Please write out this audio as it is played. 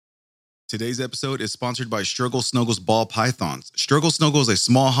Today's episode is sponsored by Struggle Snuggles Ball Pythons. Struggle Snuggle is a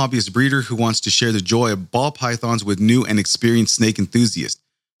small hobbyist breeder who wants to share the joy of ball pythons with new and experienced snake enthusiasts.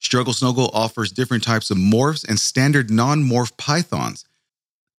 Struggle Snuggle offers different types of morphs and standard non-morph pythons.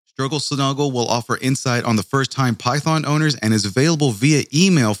 Struggle Snuggle will offer insight on the first-time python owners and is available via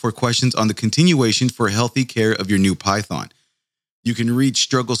email for questions on the continuation for healthy care of your new python. You can reach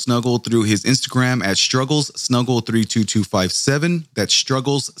Struggle Snuggle through his Instagram at strugglessnuggle32257. That's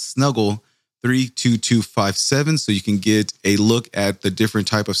strugglessnuggle32257. So you can get a look at the different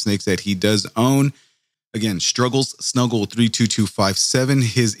type of snakes that he does own. Again, strugglessnuggle32257.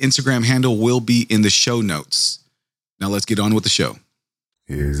 His Instagram handle will be in the show notes. Now let's get on with the show.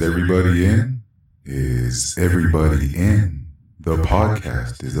 Is everybody in? Is everybody in? The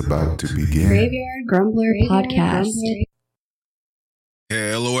podcast is about to begin. Graveyard Grumbler Podcast.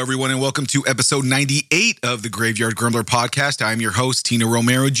 Hello, everyone, and welcome to episode 98 of the Graveyard Grumbler Podcast. I'm your host, Tino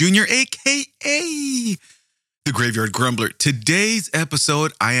Romero Jr., a.k.a. the Graveyard Grumbler. Today's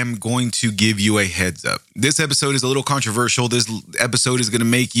episode, I am going to give you a heads up. This episode is a little controversial. This episode is going to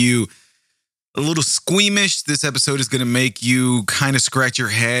make you a little squeamish. This episode is going to make you kind of scratch your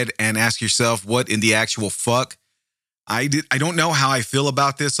head and ask yourself, what in the actual fuck? I don't know how I feel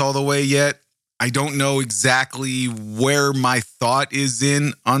about this all the way yet. I don't know exactly where my thought is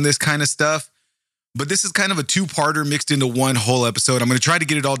on this kind of stuff, but this is kind of a two-parter mixed into one whole episode. I'm going to try to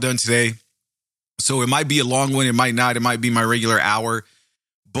get it all done today. So it might be a long one. It might not. It might be my regular hour,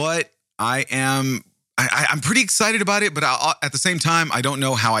 but I'm pretty excited about it, but at the same time, I don't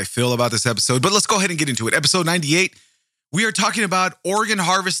know how I feel about this episode, but let's go ahead and get into it. Episode 98, we are talking about organ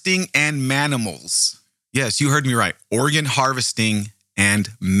harvesting and manimals. Yes, you heard me right. Organ harvesting and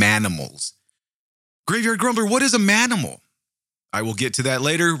manimals. Graveyard Grumbler, what is a manimal? I will get to that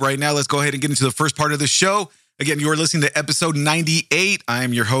later. Right now, let's go ahead and get into the first part of the show. Again, you are listening to episode 98. I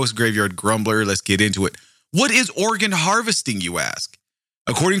am your host, Graveyard Grumbler. Let's get into it. What is organ harvesting, you ask?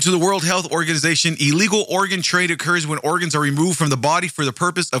 According to the World Health Organization, illegal organ trade occurs when organs are removed from the body for the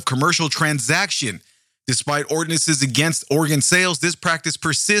purpose of commercial transaction. Despite ordinances against organ sales, this practice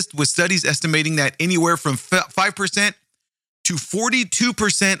persists, with studies estimating that anywhere from 5% to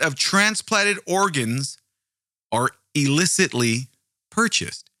 42% of transplanted organs are illicitly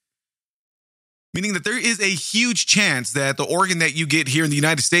purchased. Meaning that there is a huge chance that the organ that you get here in the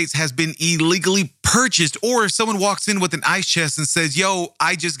United States has been illegally purchased. Or if someone walks in with an ice chest and says, yo,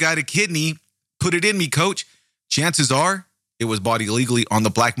 I just got a kidney, put it in me, coach. Chances are it was bought illegally on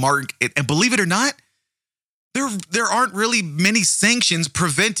the black market. And believe it or not, there aren't really many sanctions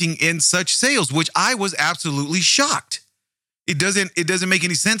preventing in such sales, which I was absolutely shocked. It doesn't make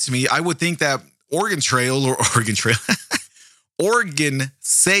any sense to me. I would think that organ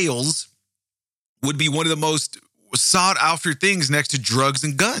sales would be one of the most sought after things next to drugs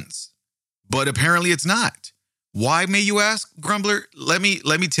and guns. But apparently it's not. Why, may you ask, Grumbler? Let me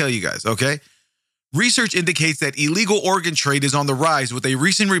tell you guys, okay? Research indicates that illegal organ trade is on the rise, with a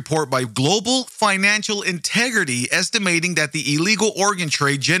recent report by Global Financial Integrity estimating that the illegal organ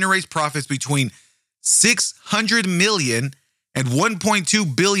trade generates profits between $600 million and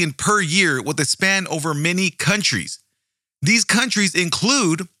 $1.2 billion per year, with a span over many countries. These countries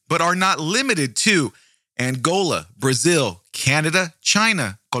include, but are not limited to, Angola, Brazil, Canada,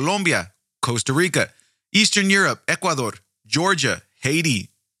 China, Colombia, Costa Rica, Eastern Europe, Ecuador, Georgia, Haiti,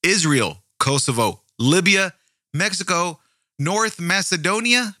 Israel, Kosovo, Libya, Mexico, North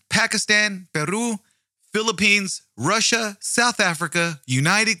Macedonia, Pakistan, Peru, Philippines, Russia, South Africa,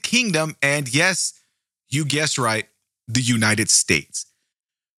 United Kingdom, and yes, you guessed right, the United States.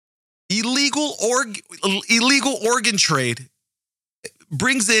 Illegal organ trade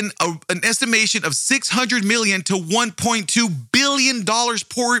brings in an estimation of $600 million to $1.2 billion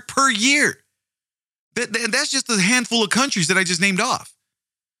per year. That's just a handful of countries that I just named off.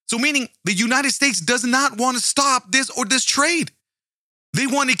 So meaning the United States does not want to stop this trade. They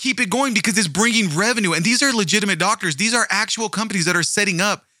want to keep it going because it's bringing revenue. And these are legitimate doctors. These are actual companies that are setting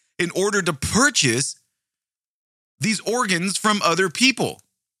up in order to purchase these organs from other people.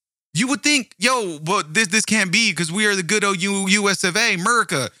 You would think, yo, but this can't be because we are the good old US of A,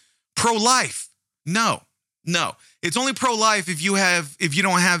 America, pro-life. No. It's only pro-life if you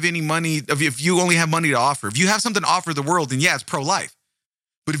don't have any money, if you only have money to offer. If you have something to offer the world, then yeah, it's pro-life.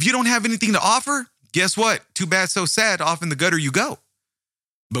 But if you don't have anything to offer, guess what? Too bad, so sad, off in the gutter you go.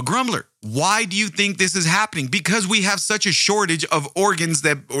 But Grumbler, why do you think this is happening? Because we have such a shortage of organ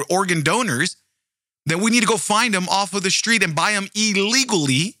donors that we need to go find them off of the street and buy them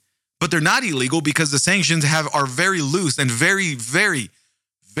illegally, but they're not illegal because the sanctions are very loose and very, very,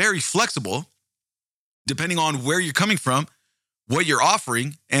 very flexible, depending on where you're coming from, what you're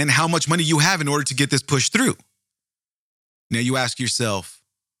offering, and how much money you have in order to get this pushed through. Now you ask yourself,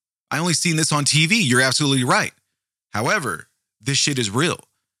 I only seen this on TV. You're absolutely right. However, this shit is real.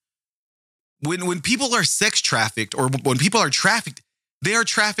 When people are sex trafficked, or when people are trafficked, they are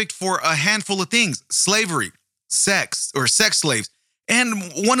trafficked for a handful of things: slavery, sex, or sex slaves.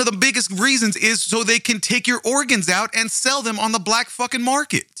 And one of the biggest reasons is so they can take your organs out and sell them on the black fucking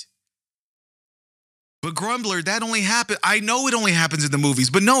market. But Grumbler, that only happens. I know it only happens in the movies,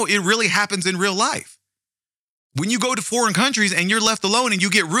 but no, it really happens in real life. When you go to foreign countries and you're left alone and you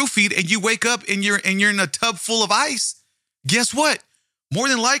get roofied and you wake up and you're in a tub full of ice, guess what? More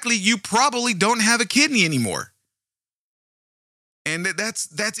than likely, you probably don't have a kidney anymore. And that's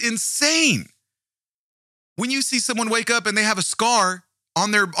insane. When you see someone wake up and they have a scar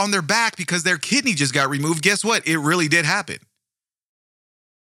on their back because their kidney just got removed, guess what? It really did happen.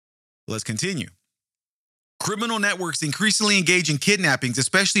 Let's continue. Criminal networks increasingly engage in kidnappings,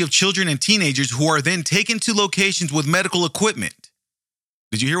 especially of children and teenagers, who are then taken to locations with medical equipment.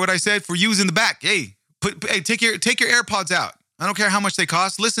 Did you hear what I said? For use in the back. Hey, take your AirPods out. I don't care how much they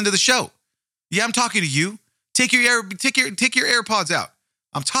cost. Listen to the show. Yeah, I'm talking to you. Take your AirPods out.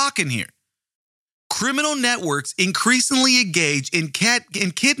 I'm talking here. Criminal networks increasingly engage in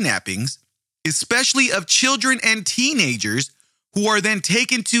kidnappings, especially of children and teenagers, who are then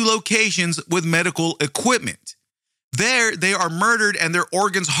taken to locations with medical equipment. There, they are murdered and their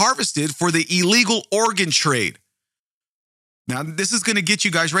organs harvested for the illegal organ trade. Now, this is going to get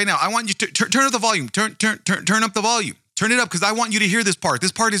you guys right now. I want you to turn up the volume. Turn up the volume. Turn it up, because I want you to hear this part.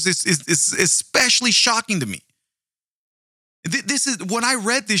 This part is especially shocking to me. This is, when I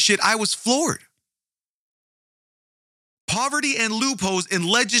read this shit, I was floored. Poverty and loopholes in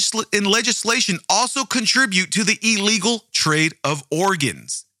legislation also contribute to the illegal trade of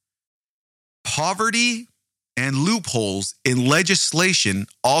organs. Poverty and loopholes in legislation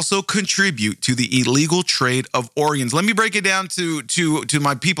also contribute to the illegal trade of organs. Let me break it down to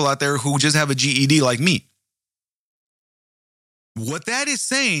my people out there who just have a GED like me. What that is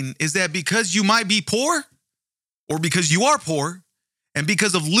saying is that because you might be poor, or because you are poor, and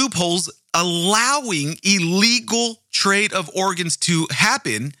because of loopholes allowing illegal trade of organs to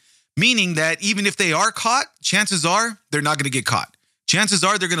happen, meaning that even if they are caught, chances are they're not going to get caught. Chances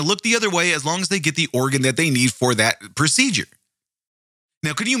are they're going to look the other way as long as they get the organ that they need for that procedure.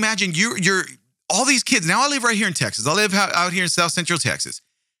 Now, can you imagine you're all these kids? Now, I live right here in Texas. I live out here in South Central Texas,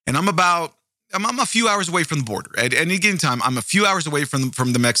 and I'm a few hours away from the border. At any given time, I'm a few hours away from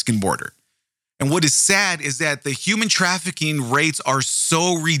the Mexican border. And what is sad is that the human trafficking rates are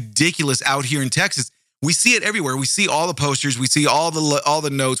so ridiculous out here in Texas. We see it everywhere. We see all the posters. We see all the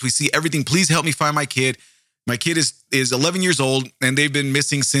notes. We see everything. Please help me find my kid. My kid is 11 years old, and they've been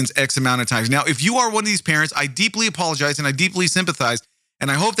missing since X amount of times. Now, if you are one of these parents, I deeply apologize and I deeply sympathize. And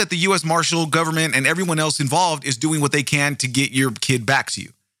I hope that the U.S. Marshal government and everyone else involved is doing what they can to get your kid back to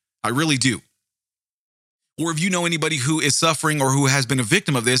you. I really do. Or if you know anybody who is suffering or who has been a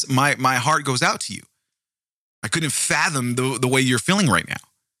victim of this, my heart goes out to you. I couldn't fathom the way you're feeling right now.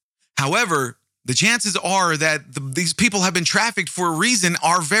 However, the chances are that these people have been trafficked for a reason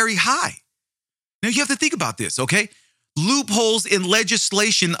are very high. Now, you have to think about this, okay? Loopholes in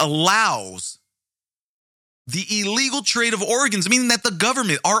legislation allows the illegal trade of organs, meaning that the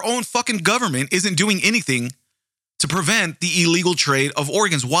government, our own fucking government, isn't doing anything to prevent the illegal trade of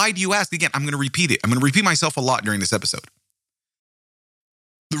organs. Why do you ask? Again, I'm going to repeat it. I'm going to repeat myself a lot during this episode.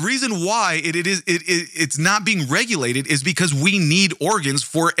 The reason why it's not being regulated is because we need organs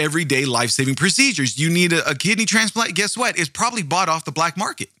for everyday life-saving procedures. You need a kidney transplant. Guess what? It's probably bought off the black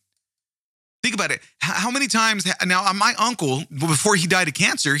market. Think about it. How many times now, my uncle, before he died of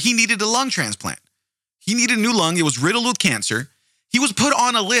cancer, he needed a lung transplant. He needed a new lung. It was riddled with cancer. He was put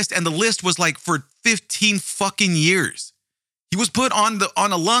on a list, and the list was like for 15 fucking years. He was put on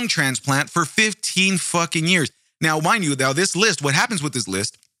a lung transplant for 15 fucking years. Now, mind you, this list, what happens with this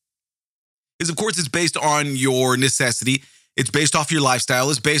list is, of course, it's based on your necessity. It's based off your lifestyle.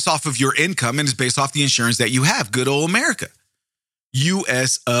 It's based off of your income, and it's based off the insurance that you have. Good old America.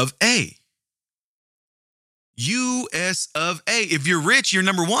 US of A. US of A. If you're rich, you're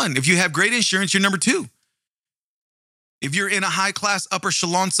number one. If you have great insurance, you're number two. If you're in a high class upper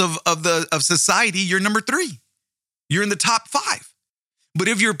echelons of society, you're number three. You're in the top five. But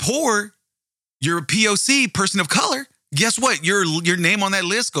if you're poor, you're a POC, person of color, guess what? Your name on that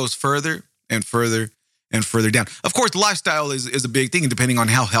list goes further and further and further down. Of course, lifestyle is a big thing, depending on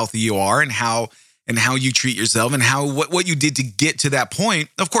how healthy you are and how you treat yourself and what you did to get to that point.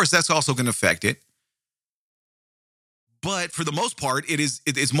 Of course, that's also going to affect it. But for the most part,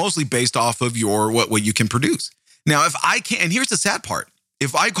 it's mostly based off of what you can produce. Now, if I can't, and here's the sad part.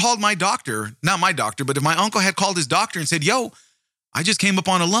 If I called my doctor, not my doctor, but if my uncle had called his doctor and said, yo, I just came up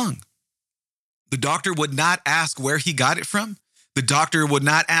on a lung, the doctor would not ask where he got it from. The doctor would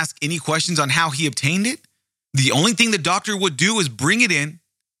not ask any questions on how he obtained it. The only thing the doctor would do is bring it in.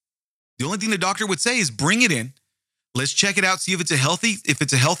 The only thing the doctor would say is bring it in. Let's check it out, see if it's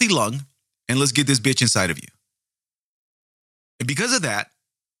a healthy lung, and let's get this bitch inside of you. And because of that,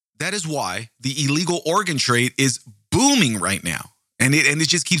 that is why the illegal organ trade is booming right now. And it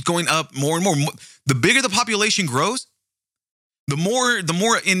just keeps going up more and more. The bigger the population grows, the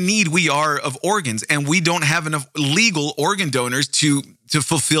more in need we are of organs, and we don't have enough legal organ donors to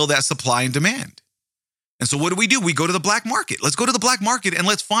fulfill that supply and demand. And so what do? We go to the black market. Let's go to the black market and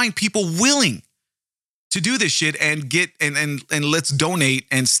let's find people willing to do this shit and get and let's donate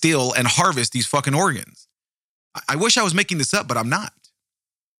and steal and harvest these fucking organs. I wish I was making this up, but I'm not.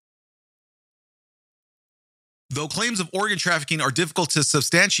 Though claims of organ trafficking are difficult to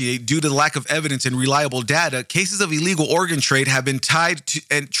substantiate due to the lack of evidence and reliable data, cases of illegal organ trade have been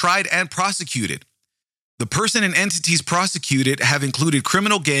tried and prosecuted. The person and entities prosecuted have included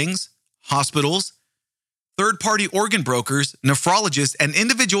criminal gangs, hospitals, third-party organ brokers, nephrologists, and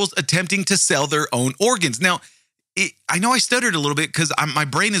individuals attempting to sell their own organs. Now, I know I stuttered a little bit because my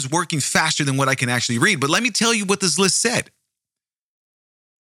brain is working faster than what I can actually read, but let me tell you what this list said.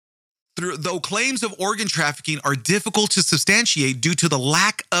 Though claims of organ trafficking are difficult to substantiate due to the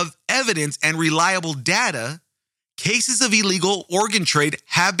lack of evidence and reliable data, cases of illegal organ trade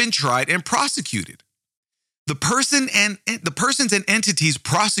have been tried and prosecuted. The persons and entities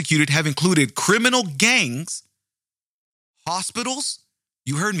prosecuted have included criminal gangs, hospitals.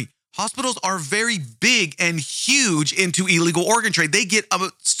 You heard me. Hospitals are very big and huge into illegal organ trade. They get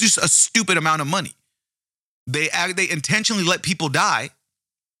just a stupid amount of money. They intentionally let people die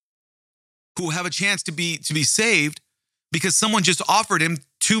who have a chance to be saved because someone just offered him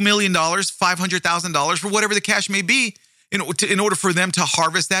 $2 million, $500,000 for whatever the cash may be in order for them to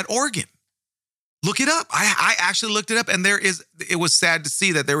harvest that organ. Look it up. I actually looked it up, and it was sad to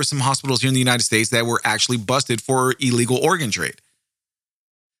see that there were some hospitals here in the United States that were actually busted for illegal organ trade.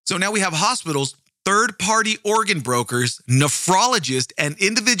 So now we have hospitals, third-party organ brokers, nephrologists, and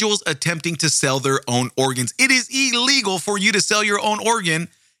individuals attempting to sell their own organs. It is illegal for you to sell your own organ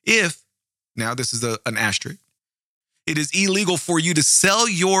if, now this is an asterisk, it is illegal for you to sell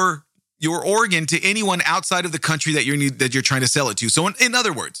your organ to anyone outside of the country that you're trying to sell it to. So in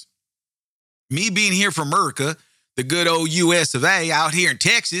other words, me being here from America, the good old US of A out here in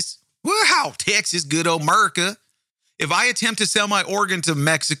Texas, wow, Texas, good old America. If I attempt to sell my organ to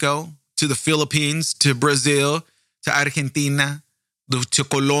Mexico, to the Philippines, to Brazil, to Argentina, to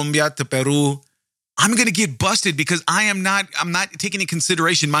Colombia, to Peru, I'm going to get busted because I'm not taking into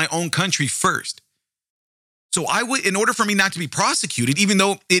consideration my own country first. So in order for me not to be prosecuted, even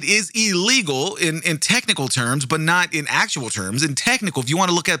though it is illegal in technical terms, but not in actual terms, in technical, if you want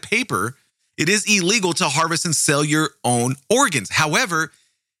to look at paper, it is illegal to harvest and sell your own organs. However,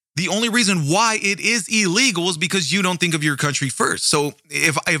 the only reason why it is illegal is because you don't think of your country first. So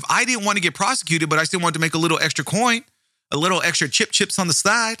if I didn't want to get prosecuted, but I still wanted to make a little extra coin, a little extra chips on the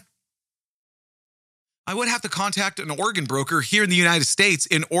side, I would have to contact an organ broker here in the United States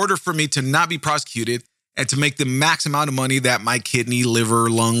in order for me to not be prosecuted and to make the max amount of money that my kidney, liver,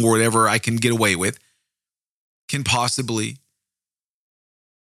 lung, whatever I can get away with can possibly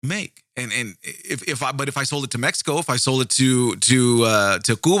make. And if I sold it to Mexico, if I sold it to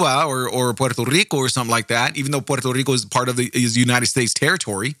Cuba or Puerto Rico or something like that, even though Puerto Rico is part of the United States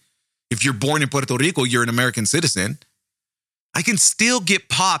territory, if you're born in Puerto Rico, you're an American citizen. I can still get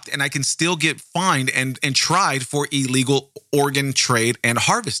popped and I can still get fined and tried for illegal organ trade and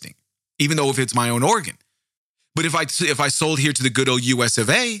harvesting, even though if it's my own organ. But if I sold here to the good old US of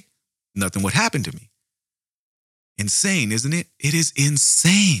A, nothing would happen to me. Insane, isn't it? It is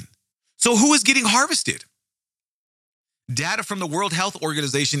insane. So who is getting harvested? Data from the World Health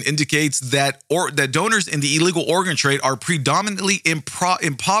Organization indicates that donors in the illegal organ trade are predominantly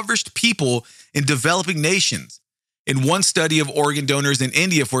impoverished people in developing nations. In one study of organ donors in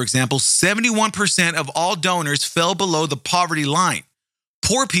India, for example, 71% of all donors fell below the poverty line.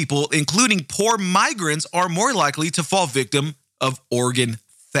 Poor people, including poor migrants, are more likely to fall victim of organ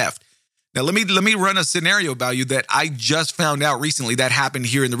theft. Now, let me run a scenario about you that I just found out recently that happened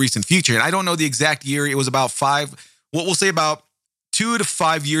here in the recent future. And I don't know the exact year. It was about we'll say about 2 to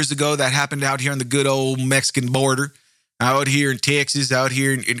 5 years ago that happened out here on the good old Mexican border, out here in Texas, out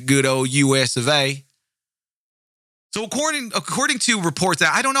here in good old US of A. So according to reports,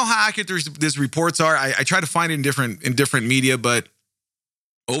 I don't know how accurate these reports are. I try to find it in different media, but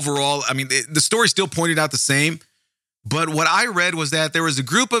overall, I mean, the story still pointed out the same. But what I read was that there was a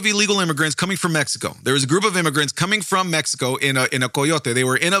group of illegal immigrants coming from Mexico. There was a group of immigrants coming from Mexico in a coyote. They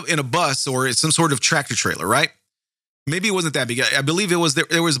were in a bus or some sort of tractor trailer, right? Maybe it wasn't that big. I believe it was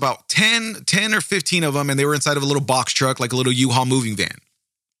there was about 10 or 15 of them, and they were inside of a little box truck, like a little U-Haul moving van.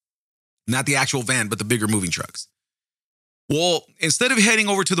 Not the actual van, but the bigger moving trucks. Well, instead of heading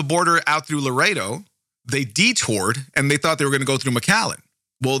over to the border out through Laredo, they detoured, and they thought they were going to go through McAllen.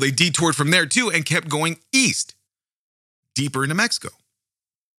 Well, they detoured from there too and kept going east, deeper into Mexico.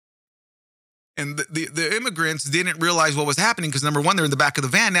 And the immigrants didn't realize what was happening because, number one, they're in the back of the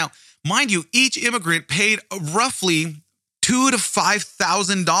van. Now, mind you, each immigrant paid roughly $2,000 to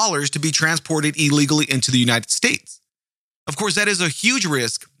 $5,000 to be transported illegally into the United States. Of course, that is a huge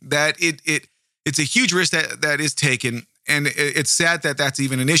risk. It's a huge risk that is taken, and it's sad that that's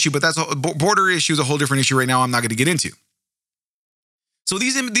even an issue. But that's a border issue is a whole different issue right now. I'm not going to get into. So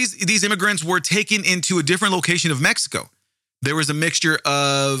these immigrants were taken into a different location of Mexico. There was a mixture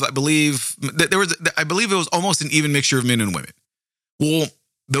of, I believe it was almost an even mixture of men and women. Well,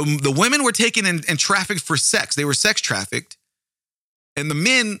 the women were taken and trafficked for sex. They were sex trafficked. And the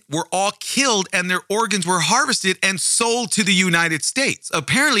men were all killed and their organs were harvested and sold to the United States.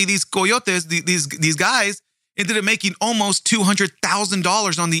 Apparently, these coyotes, these guys, ended up making almost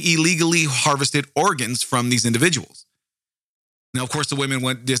 $200,000 on the illegally harvested organs from these individuals. Now, of course, the women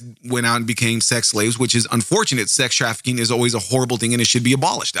went out and became sex slaves, which is unfortunate. Sex trafficking is always a horrible thing and it should be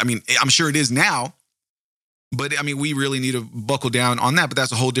abolished. I mean, I'm sure it is now, but I mean, we really need to buckle down on that. But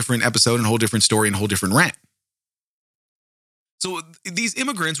that's a whole different episode and a whole different story and a whole different rant. So these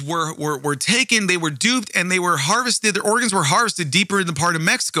immigrants were taken, they were duped, and they were harvested. Their organs were harvested deeper in the part of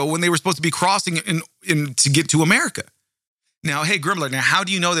Mexico when they were supposed to be crossing in to get to America. Now, hey, Grumbler, now how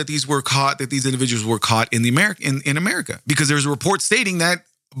do you know that these individuals were caught in America? Because there's a report stating that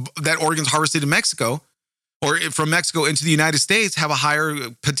organs harvested in Mexico or from Mexico into the United States have a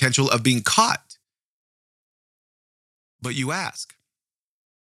higher potential of being caught. But you ask,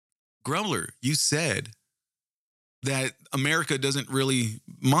 Grumbler, you said that America doesn't really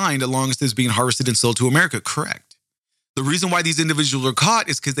mind as long as it's being harvested and sold to America. Correct. The reason why these individuals are caught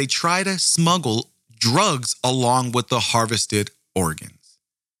is because they try to smuggle drugs along with the harvested organs.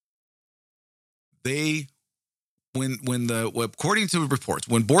 According to reports,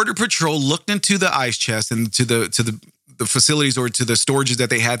 when Border Patrol looked into the ice chest and to the facilities or to the storages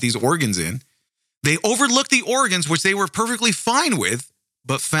that they had these organs in, they overlooked the organs, which they were perfectly fine with,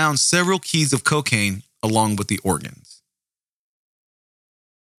 but found several keys of cocaine along with the organs.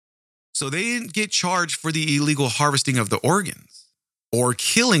 So they didn't get charged for the illegal harvesting of the organs or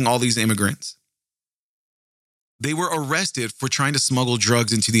killing all these immigrants. They were arrested for trying to smuggle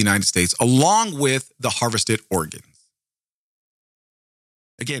drugs into the United States along with the harvested organs.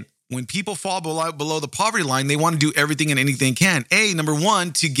 Again, when people fall below the poverty line, they want to do everything and anything can. Number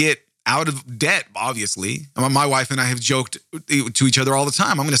one, to get out of debt, obviously. My wife and I have joked to each other all the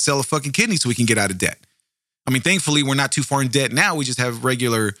time. I'm going to sell a fucking kidney so we can get out of debt. I mean, thankfully, we're not too far in debt now. We just have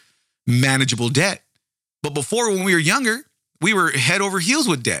regular manageable debt. But before, when we were younger, we were head over heels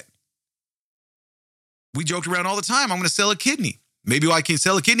with debt. We joked around all the time. I'm going to sell a kidney. Maybe I can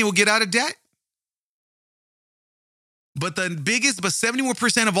sell a kidney, we'll get out of debt. But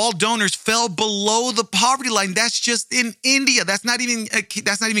 71% of all donors fell below the poverty line. That's just in India. That's not even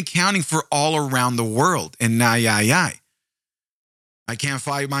counting for all around the world. And I can't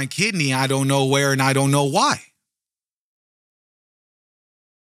find my kidney. I don't know where and I don't know why.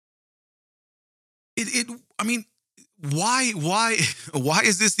 Why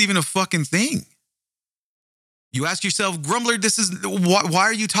is this even a fucking thing? You ask yourself, Grumbler, why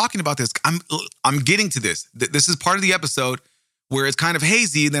are you talking about this? I'm getting to this. This is part of the episode where it's kind of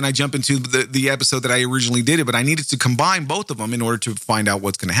hazy. Then I jump into the episode that I originally did it, but I needed to combine both of them in order to find out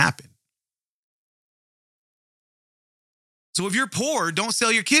what's going to happen. So if you're poor, don't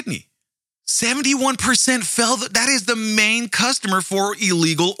sell your kidney. 71% fell. That is the main customer for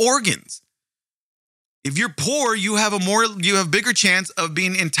illegal organs. If you're poor, you have a bigger chance of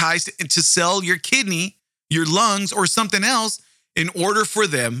being enticed to sell your kidney, your lungs, or something else in order for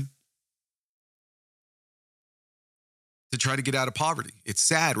them to try to get out of poverty. It's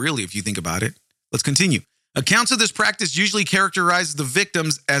sad, really, if you think about it. Let's continue. Accounts of this practice usually characterize the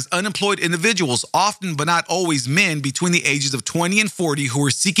victims as unemployed individuals, often but not always men between the ages of 20 and 40 who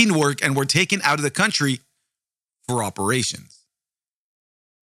were seeking work and were taken out of the country for operations.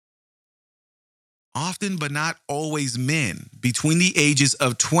 Often but not always men between the ages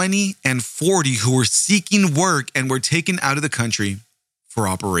of 20 and 40 who were seeking work and were taken out of the country for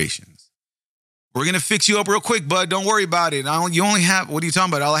operations. We're going to fix you up real quick, bud. Don't worry about it. You only have, what are you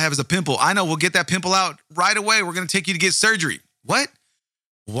talking about? All I have is a pimple. I know, we'll get that pimple out right away. We're going to take you to get surgery. What?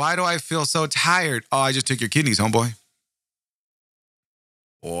 Why do I feel so tired? Oh, I just took your kidneys, homeboy.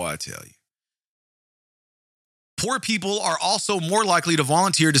 Oh, I tell you. Poor people are also more likely to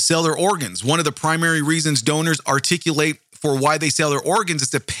volunteer to sell their organs. One of the primary reasons donors articulate for why they sell their organs is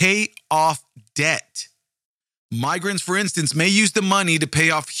to pay off debt. Migrants, for instance, may use the money to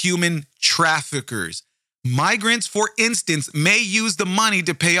pay off human traffickers. Migrants, for instance, may use the money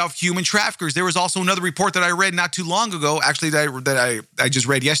to pay off human traffickers. There was also another report that I read not too long ago, actually that I just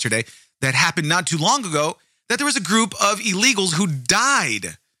read yesterday, that happened not too long ago, that there was a group of illegals who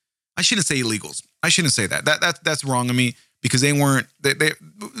died. I shouldn't say illegals. I shouldn't say that. That's wrong of me because they weren't.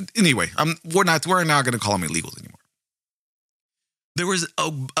 Anyway. We're not going to call them illegals anymore. There was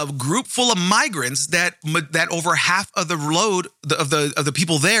a group full of migrants that over half of the load of the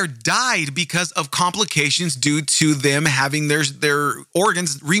people there died because of complications due to them having their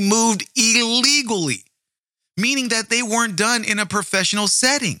organs removed illegally, meaning that they weren't done in a professional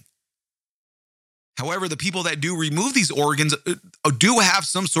setting. However, the people that do remove these organs do have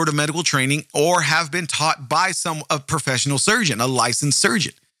some sort of medical training or have been taught by a professional surgeon, a licensed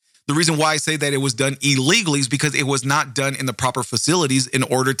surgeon. The reason why I say that it was done illegally is because it was not done in the proper facilities in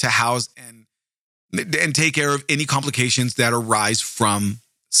order to house and take care of any complications that arise from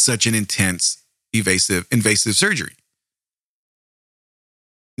such an intense, invasive surgery.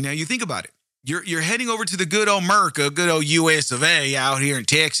 Now you think about it. You're heading over to the good old America, good old US of A out here in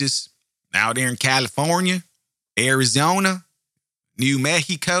Texas, out there in California, Arizona, New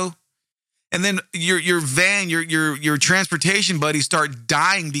Mexico. And then your van, your transportation buddies start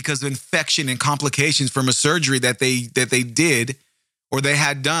dying because of infection and complications from a surgery that they did or they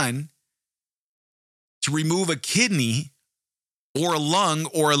had done to remove a kidney or a lung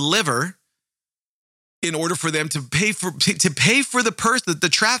or a liver in order for them to pay for the person, the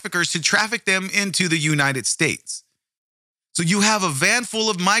traffickers, to traffic them into the United States. So you have a van full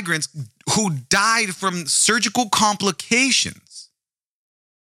of migrants who died from surgical complications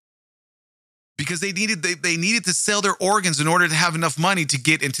because they needed to sell their organs in order to have enough money to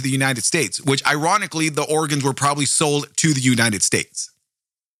get into the United States, which ironically, the organs were probably sold to the United States.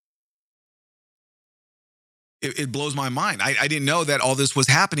 It blows my mind. I didn't know that all this was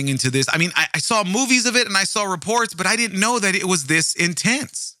happening into this. I mean, I saw movies of it and I saw reports, but I didn't know that it was this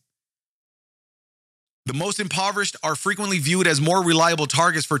intense. The most impoverished are frequently viewed as more reliable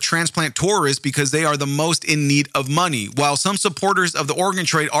targets for transplant tourists because they are the most in need of money. While some supporters of the organ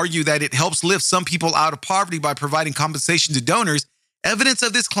trade argue that it helps lift some people out of poverty by providing compensation to donors, evidence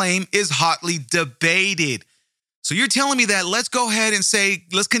of this claim is hotly debated. So you're telling me that let's go ahead and say,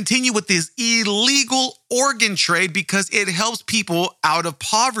 let's continue with this illegal organ trade because it helps people out of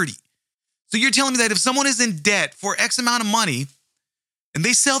poverty. So you're telling me that if someone is in debt for X amount of money, and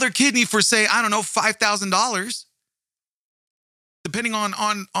they sell their kidney for, say, I don't know, $5,000. Depending on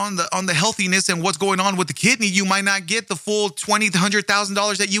the healthiness and what's going on with the kidney, you might not get the full $20,000 to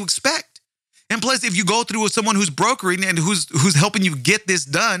 $100,000 that you expect. And plus, if you go through with someone who's brokering and who's helping you get this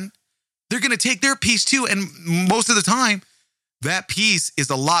done, they're going to take their piece too. And most of the time, that piece is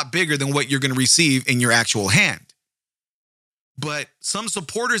a lot bigger than what you're going to receive in your actual hand. But some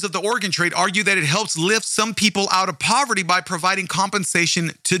supporters of the organ trade argue that it helps lift some people out of poverty by providing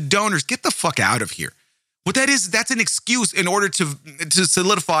compensation to donors. Get the fuck out of here. What that is, that's an excuse in order to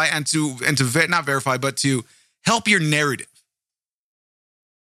solidify and to not verify, but to help your narrative.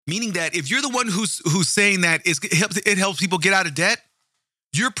 Meaning that if you're the one who's saying that it helps people get out of debt,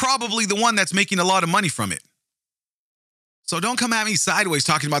 you're probably the one that's making a lot of money from it. So don't come at me sideways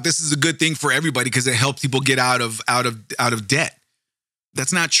talking about this is a good thing for everybody because it helps people get out of debt.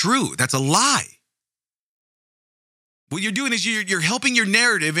 That's not true. That's a lie. What you're doing is you're helping your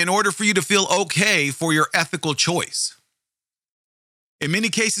narrative in order for you to feel okay for your ethical choice. In many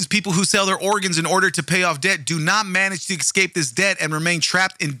cases, people who sell their organs in order to pay off debt do not manage to escape this debt and remain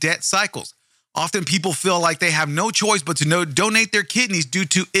trapped in debt cycles. Often people feel like they have no choice but to donate their kidneys due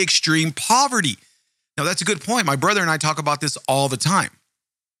to extreme poverty. Now, that's a good point. My brother and I talk about this all the time.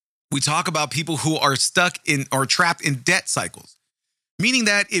 We talk about people who are stuck in or trapped in debt cycles, meaning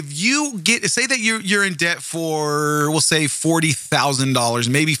that if you say that you're in debt for, we'll say $40,000,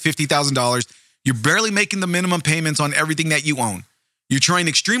 maybe $50,000, you're barely making the minimum payments on everything that you own. You're trying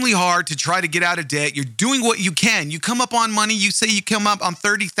extremely hard to try to get out of debt. You're doing what you can. You come up on money. You say you come up on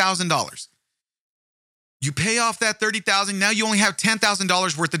 $30,000. You pay off that $30,000. Now you only have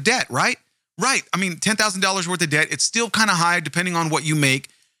 $10,000 worth of debt, right? Right. I mean, $10,000 worth of debt. It's still kind of high depending on what you make,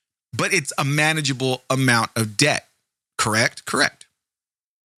 but it's a manageable amount of debt. Correct? Correct.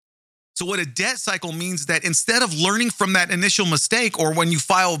 So what a debt cycle means that instead of learning from that initial mistake, or when you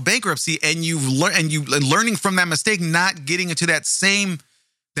file bankruptcy and learning from that mistake, not getting into that same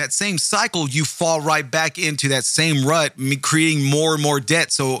cycle, you fall right back into that same rut, creating more and more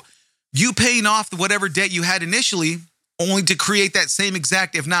debt. So you paying off whatever debt you had initially, only to create that same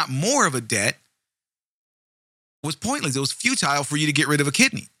exact, if not more of a debt, was pointless. It was futile for you to get rid of a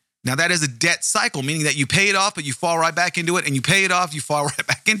kidney. Now that is a debt cycle, meaning that you pay it off, but you fall right back into it, and you pay it off, you fall right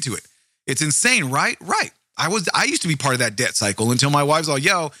back into it. It's insane, right? Right. I used to be part of that debt cycle until my wife's like,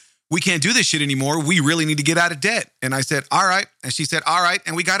 yo, we can't do this shit anymore. We really need to get out of debt. And I said, all right. And she said, all right.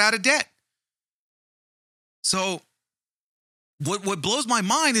 And we got out of debt. So what blows my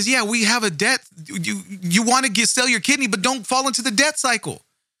mind is, yeah, we have a debt. You want to sell your kidney, but don't fall into the debt cycle.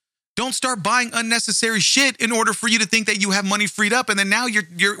 Don't start buying unnecessary shit in order for you to think that you have money freed up. And then now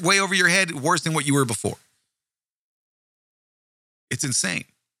you're way over your head, worse than what you were before. It's insane.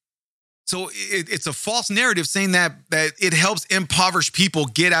 So it's a false narrative saying that it helps impoverished people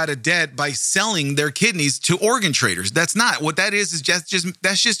get out of debt by selling their kidneys to organ traders. That's not what that is.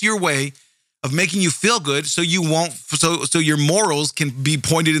 That's just your way of making you feel good, so you won't. So your morals can be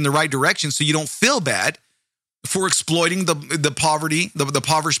pointed in the right direction, so you don't feel bad for exploiting the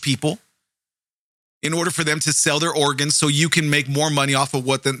impoverished people in order for them to sell their organs, so you can make more money off of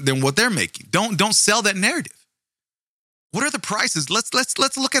than what they're making. Don't sell that narrative. What are the prices? Let's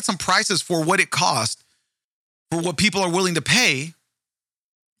look at some prices for what it costs, for what people are willing to pay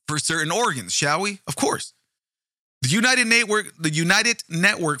for certain organs, shall we? Of course. The United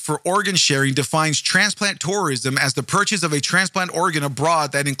Network for Organ Sharing defines transplant tourism as the purchase of a transplant organ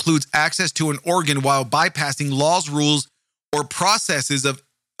abroad that includes access to an organ while bypassing laws, rules, or processes of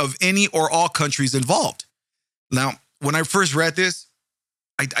any or all countries involved. Now, when I first read this,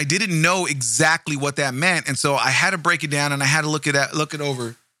 I didn't know exactly what that meant. And so I had to break it down, and I had to look it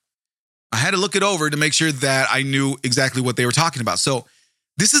over. I had to look it over to make sure that I knew exactly what they were talking about. So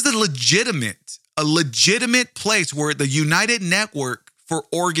this is a legitimate place where the United Network for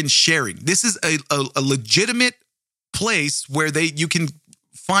Organ Sharing. This is a legitimate place where you can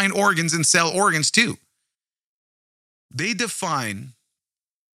find organs and sell organs too. They define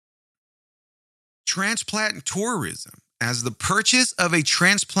transplant tourism as the purchase of a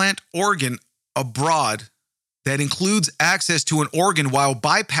transplant organ abroad that includes access to an organ while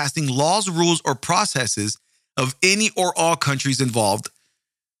bypassing laws, rules, or processes of any or all countries involved,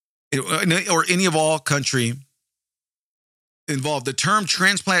 or any of all country involved. The term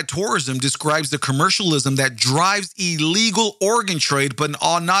transplant tourism describes the commercialism that drives illegal organ trade, but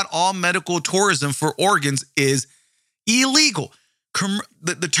not all medical tourism for organs is illegal.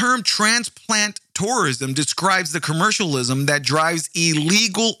 The term transplant tourism describes the commercialism that drives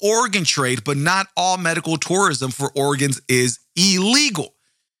illegal organ trade, but not all medical tourism for organs is illegal.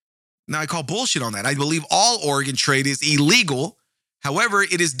 Now, I call bullshit on that. I believe all organ trade is illegal. However,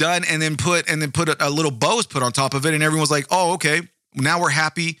 it is done and then put a little bow is put on top of it, and everyone's like, oh, okay, now we're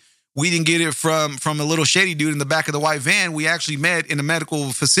happy. We didn't get it from a little shady dude in the back of the white van. We actually met in a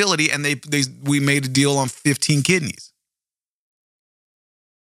medical facility, and we made a deal on 15 kidneys.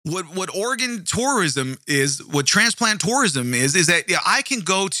 What organ tourism is, what transplant tourism is that I can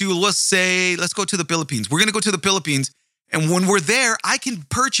go to, let's go to the Philippines. We're going to go to the Philippines, and when we're there, I can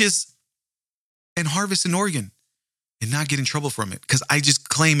purchase and harvest an organ and not get in trouble from it because I just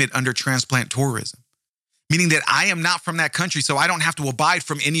claim it under transplant tourism, meaning that I am not from that country, so I don't have to abide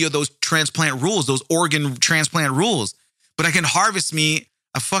from any of those transplant rules, those organ transplant rules. But I can harvest me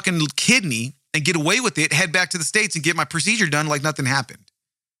a fucking kidney and get away with it, head back to the States and get my procedure done like nothing happened.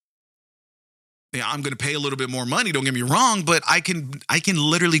 Yeah, I'm going to pay a little bit more money, don't get me wrong, but I can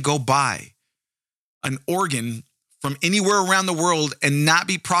literally go buy an organ from anywhere around the world and not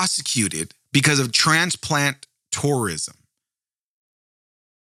be prosecuted because of transplant tourism.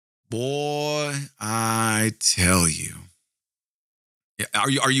 Boy, I tell you. Are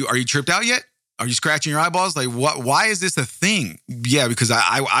you tripped out yet? Are you scratching your eyeballs? Like, what? Why is this a thing? Yeah, because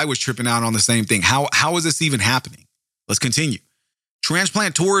I was tripping out on the same thing. How is this even happening? Let's continue.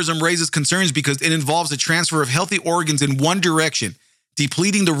 Transplant tourism raises concerns because it involves the transfer of healthy organs in one direction,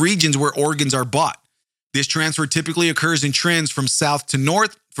 depleting the regions where organs are bought. This transfer typically occurs in trends from south to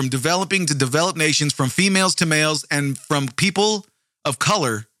north, from developing to developed nations, from females to males, and from people of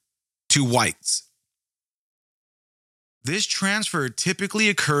color to whites. This transfer typically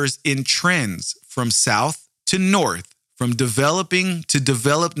occurs in trends from south to north, from developing to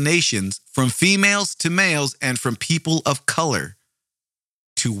developed nations, from females to males, and from people of color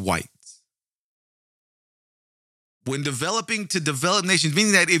to whites. When developing to developed nations,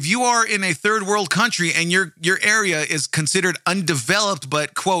 meaning that if you are in a third world country and your area is considered undeveloped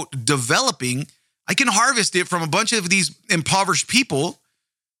but, quote, developing, I can harvest it from a bunch of these impoverished people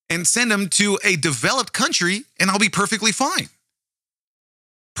and send them to a developed country, and I'll be perfectly fine.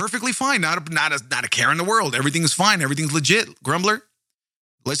 Perfectly fine. Not a care in the world. Everything's fine. Everything's legit. Grumbler,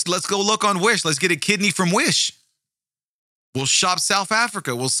 let's go look on Wish. Let's get a kidney from Wish. We'll shop South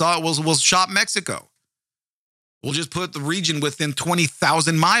Africa. We'll shop Mexico. We'll just put the region within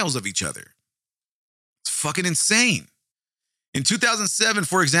 20,000 miles of each other. It's fucking insane. In 2007,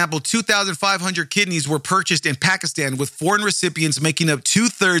 for example, 2,500 kidneys were purchased in Pakistan, with foreign recipients making up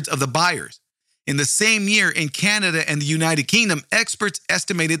 2/3 of the buyers. In the same year, in Canada and the United Kingdom, experts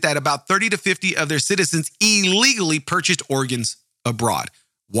estimated that about 30 to 50 of their citizens illegally purchased organs abroad.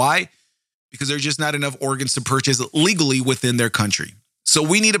 Why? Because there's just not enough organs to purchase legally within their country. So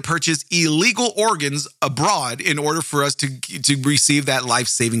we need to purchase illegal organs abroad in order for us to receive that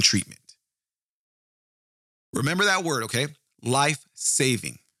life-saving treatment. Remember that word, okay?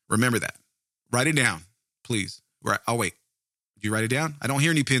 Life-saving. Remember that. Write it down, please. Right. I'll wait. Did you write it down? I don't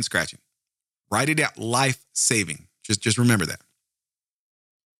hear any pen scratching. Write it down. Life-saving. Just remember that.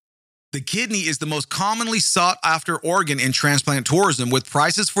 The kidney is the most commonly sought after organ in transplant tourism, with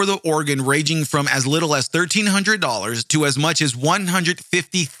prices for the organ ranging from as little as $1,300 to as much as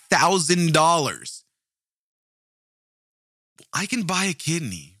 $150,000. I can buy a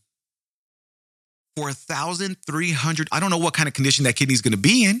kidney for $1,300. I don't know what kind of condition that kidney is going to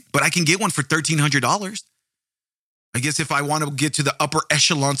be in, but I can get one for $1,300. I guess if I want to get to the upper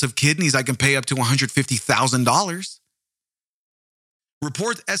echelons of kidneys, I can pay up to $150,000.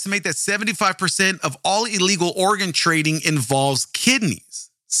 Reports estimate that 75% of all illegal organ trading involves kidneys.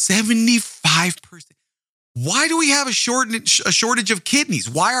 75%. Why do we have a shortage of kidneys?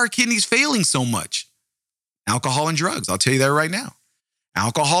 Why are kidneys failing so much? Alcohol and drugs. I'll tell you that right now.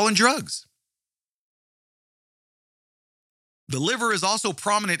 Alcohol and drugs. The liver is also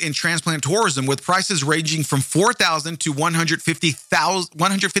prominent in transplant tourism, with prices ranging from $4,000 to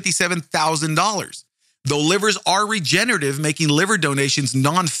 $157,000. Though livers are regenerative, making liver donations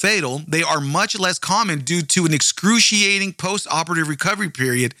non-fatal, they are much less common due to an excruciating post-operative recovery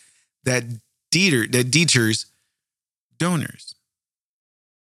period that deters donors.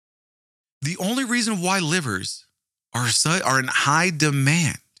 The only reason why livers are in high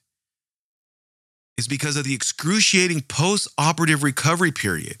demand is because of the excruciating post-operative recovery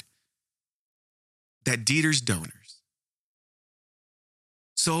period that deters donors.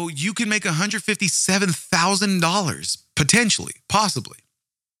 So you can make $157,000 potentially, possibly.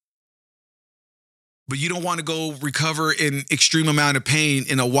 But you don't want to go recover in extreme amount of pain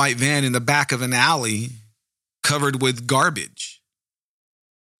in a white van in the back of an alley covered with garbage.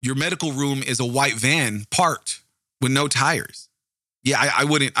 Your medical room is a white van parked with no tires. Yeah, I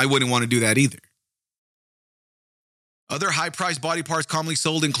wouldn't want to do that either. Other high-priced body parts commonly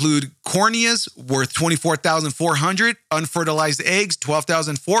sold include corneas, worth $24,400, unfertilized eggs,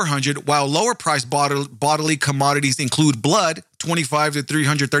 $12,400, while lower-priced bodily commodities include blood, $25 to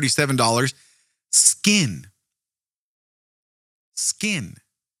 $337, skin,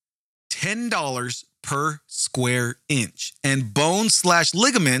 $10 per square inch, and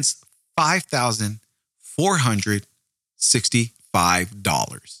bones/ligaments,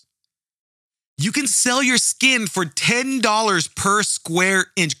 $5,465. You can sell your skin for $10 per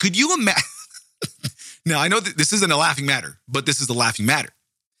square inch. Could you imagine? Now, I know that this isn't a laughing matter, but this is a laughing matter.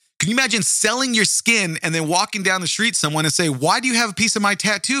 Can you imagine selling your skin and then walking down the street someone and say, why do you have a piece of my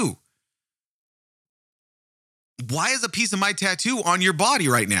tattoo? Why is a piece of my tattoo on your body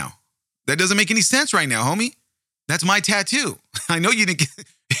right now? That doesn't make any sense right now, homie. That's my tattoo. I know you didn't get,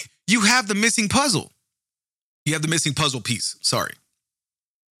 you have the missing puzzle. You have the missing puzzle piece. Sorry.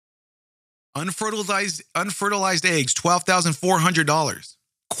 Unfertilized eggs, $12,400.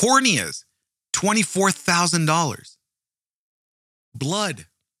 Corneas, $24,000. Blood,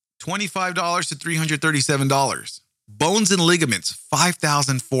 $25 to $337. Bones and ligaments,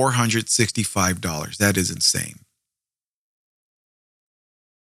 $5,465. That is insane.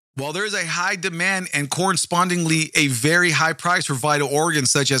 While there is a high demand and correspondingly a very high price for vital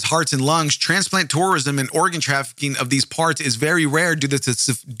organs such as hearts and lungs, transplant tourism and organ trafficking of these parts is very rare due to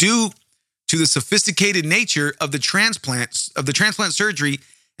the sophisticated nature of the transplant surgery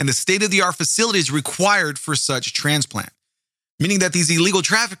and the state-of-the-art facilities required for such transplant. Meaning that these illegal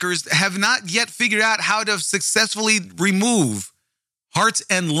traffickers have not yet figured out how to successfully remove hearts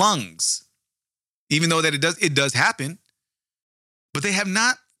and lungs, even though that it does happen, but they have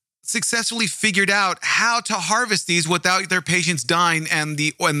not successfully figured out how to harvest these without their patients dying and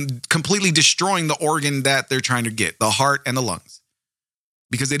completely destroying the organ that they're trying to get, the heart and the lungs,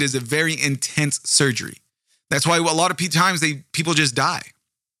 because it is a very intense surgery. That's why a lot of times people just die.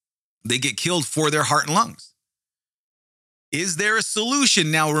 They get killed for their heart and lungs. Is there a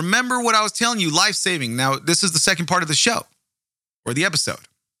solution? Now, remember what I was telling you, life-saving. Now, this is the second part of the show or the episode.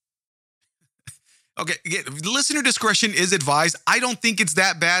 Okay, listener discretion is advised. I don't think it's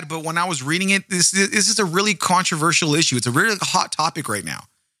that bad, but when I was reading it, this is a really controversial issue. It's a really hot topic right now,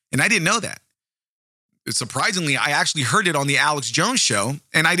 and I didn't know that. Surprisingly, I actually heard it on the Alex Jones show,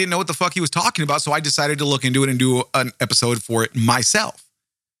 and I didn't know what the fuck he was talking about, so I decided to look into it and do an episode for it myself.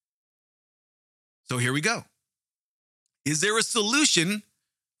 So here we go. Is there a solution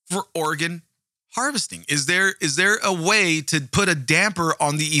for organ harvesting? Is there a way to put a damper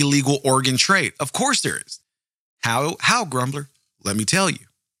on the illegal organ trade? Of course there is. How, Grumbler? Let me tell you.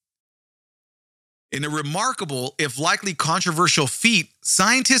 In a remarkable, if likely controversial feat,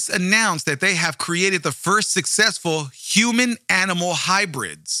 scientists announced that they have created the first successful human-animal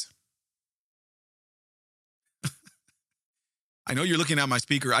hybrids. I know you're looking at my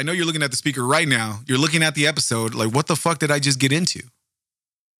speaker. I know you're looking at the speaker right now. You're looking at the episode like, what the fuck did I just get into?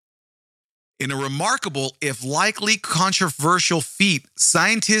 In a remarkable, if likely controversial feat,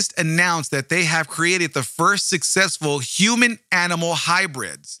 scientists announced that they have created the first successful human-animal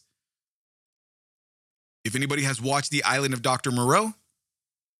hybrids. If anybody has watched The Island of Dr. Moreau,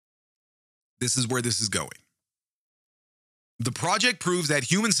 this is where this is going. The project proves that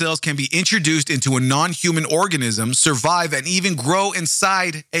human cells can be introduced into a non-human organism, survive, and even grow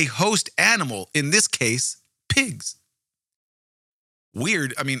inside a host animal, in this case, pigs.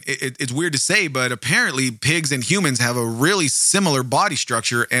 Weird. I mean, it's weird to say, but apparently pigs and humans have a really similar body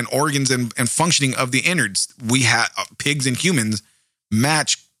structure and organs and functioning of the innards. We have pigs and humans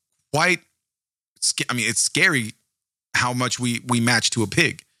match quite. I mean, it's scary how much we match to a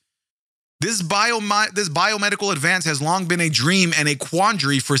pig. This biomedical advance has long been a dream and a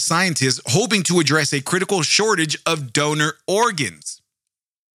quandary for scientists hoping to address a critical shortage of donor organs.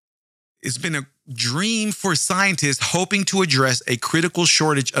 It's been a dream for scientists hoping to address a critical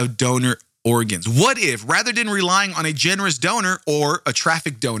shortage of donor organs. What if, rather than relying on a generous donor or a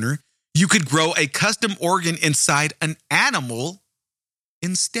traffic donor, you could grow a custom organ inside an animal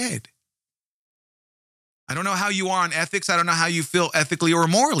instead? I don't know how you are on ethics. I don't know how you feel ethically or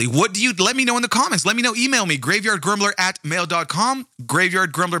morally. Let me know in the comments. Let me know. Email me, graveyardgrumbler@mail.com,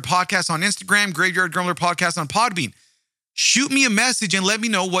 Graveyard Grumbler Podcast on Instagram, Graveyard Grumbler Podcast on Podbean. Shoot me a message and let me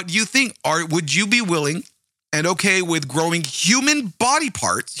know what you think. Would you be willing and okay with growing human body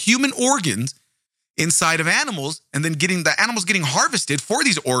parts, human organs inside of animals, and then getting the animals getting harvested for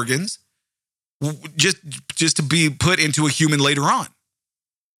these organs just to be put into a human later on?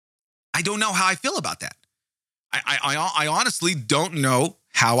 I don't know how I feel about that. I honestly don't know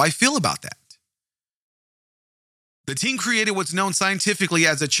how I feel about that. The team created what's known scientifically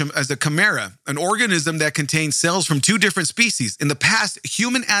as a chimera, an organism that contains cells from two different species. In the past,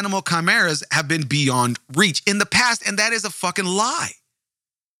 human-animal chimeras have been beyond reach. In the past, and that is a fucking lie.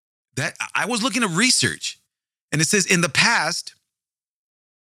 That I was looking at research, and it says in the past,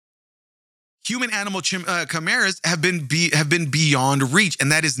 human-animal chimeras have been beyond reach,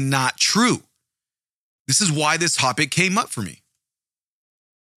 and that is not true. This is why this topic came up for me.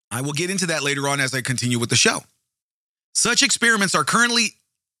 I will get into that later on as I continue with the show. Such experiments are currently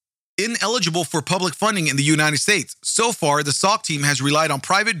ineligible for public funding in the United States. So far, the Salk team has relied on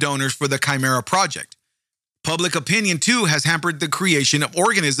private donors for the Chimera project. Public opinion, too, has hampered the creation of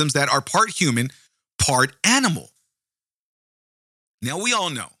organisms that are part human, part animal. Now, we all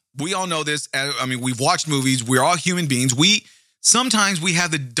know this. I mean, we've watched movies. We're all human beings. Sometimes we have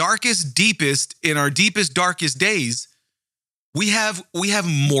the darkest, deepest, in our deepest, darkest days, we have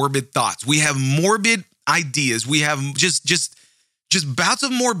morbid thoughts. We have morbid ideas. We have just bouts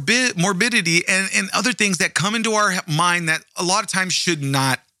of morbidity and other things that come into our mind that a lot of times should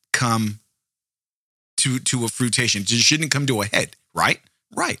not come to a fruition. Just shouldn't come to a head, right?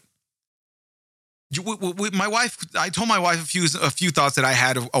 Right. My wife, I told my wife a few thoughts that I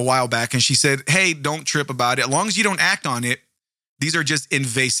had a while back, and she said, "Hey, don't trip about it. As long as you don't act on it, these are just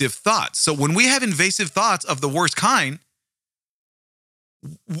invasive thoughts." So when we have invasive thoughts of the worst kind,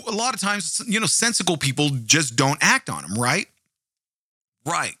 a lot of times, sensible people just don't act on them, right?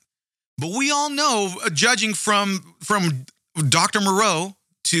 Right. But we all know, judging from Dr. Moreau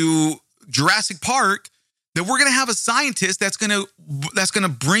to Jurassic Park, that we're going to have a scientist that's going to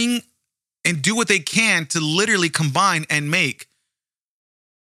bring and do what they can to literally combine and make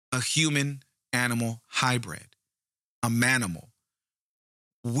a human-animal hybrid, a manimal.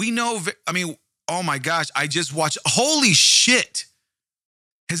 We know, oh my gosh, I just watched, holy shit.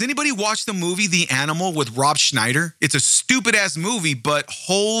 Has anybody watched the movie The Animal with Rob Schneider? It's a stupid ass movie, but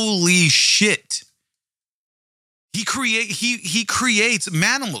holy shit. He creates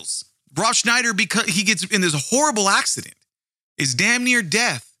manimals. Rob Schneider, because he gets in this horrible accident, is damn near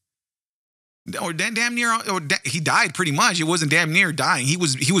death. Or damn near, he died pretty much. It wasn't damn near dying. He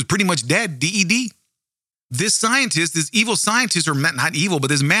was pretty much dead, DED. This scientist, this evil scientist, or not evil, but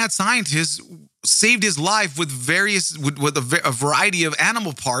this mad scientist saved his life with a variety of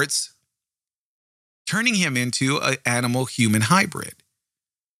animal parts, turning him into an animal-human hybrid.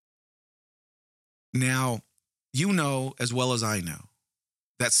 Now, you know as well as I know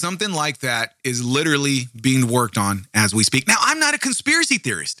that something like that is literally being worked on as we speak. Now, I'm not a conspiracy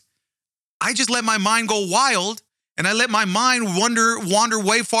theorist. I just let my mind go wild, and I let my mind wander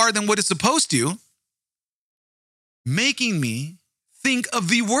way farther than what it's supposed to, making me think of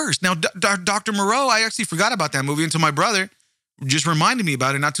the worst. Now, Dr. Moreau, I actually forgot about that movie until my brother just reminded me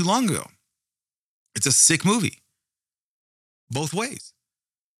about it not too long ago. It's a sick movie, both ways.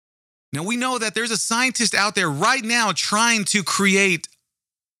 Now, we know that there's a scientist out there right now trying to create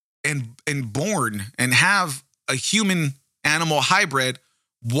and born and have a human-animal hybrid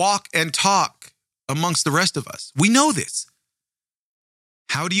walk and talk amongst the rest of us. We know this.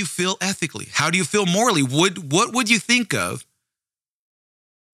 How do you feel ethically? How do you feel morally? What would you think of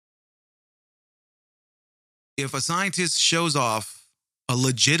if a scientist shows off a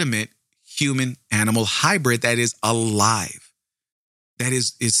legitimate human-animal hybrid that is alive, that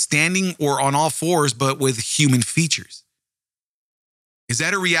is standing or on all fours, but with human features? Is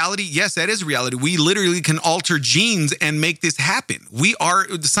that a reality? Yes, that is a reality. We literally can alter genes and make this happen.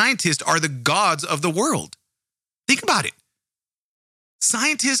 The scientists are the gods of the world. Think about it.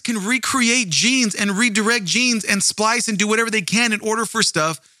 Scientists can recreate genes and redirect genes and splice and do whatever they can in order for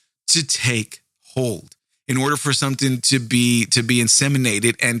stuff to take hold, in order for something to be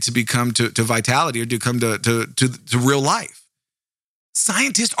inseminated and to become to vitality or to come to real life.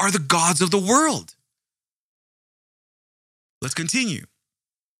 Scientists are the gods of the world. Let's continue.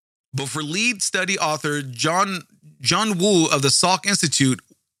 But for lead study author John Wu of the Salk Institute,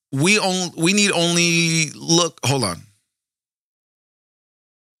 we need only look. Hold on.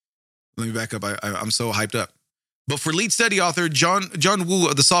 Let me back up. I'm so hyped up. But for lead study author John Wu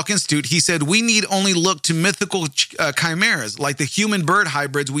of the Salk Institute, he said, we need only look to mythical chimeras like the human-bird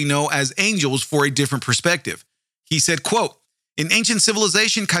hybrids we know as angels for a different perspective. He said, quote, in ancient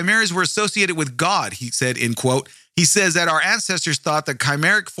civilization, chimeras were associated with God, he said, end quote. He says that our ancestors thought the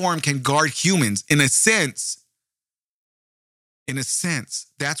chimeric form can guard humans. In a sense,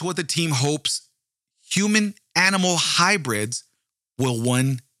 that's what the team hopes human-animal hybrids will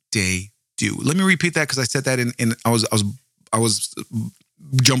one day do. Let me repeat that because I said that in I was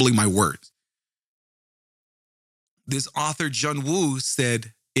jumbling my words. This author, John Wu,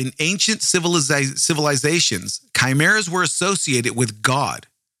 said, in ancient civilizations, chimeras were associated with God.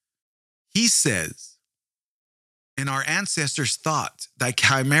 He says, and our ancestors thought that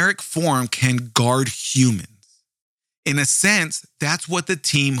chimeric form can guard humans. In a sense, that's what the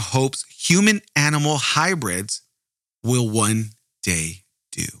team hopes human-animal hybrids will one day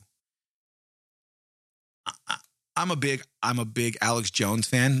do. I'm a big Alex Jones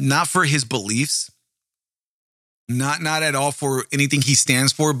fan, not for his beliefs, not at all for anything he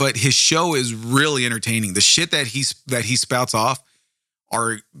stands for, but his show is really entertaining. The shit that he spouts off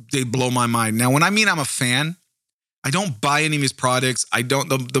they blow my mind. Now, when I mean I'm a fan, I don't buy any of his products. I don't.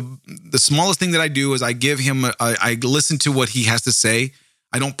 The smallest thing that I do is I give him. I listen to what he has to say.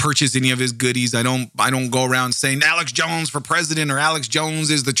 I don't purchase any of his goodies. I don't go around saying Alex Jones for president or Alex Jones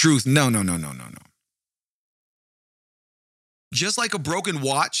is the truth. No. Just like a broken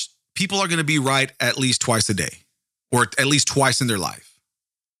watch, people are going to be right at least twice a day, or at least twice in their life.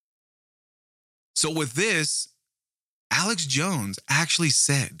 So with this, Alex Jones actually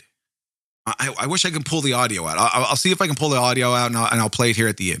said, I wish I could pull the audio out. I'll see if I can pull the audio out and I'll play it here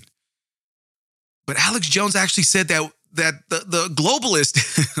at the end. But Alex Jones actually said that the globalist,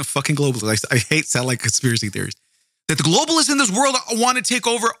 fucking globalist, I hate sound like conspiracy theories, that the globalists in this world want to take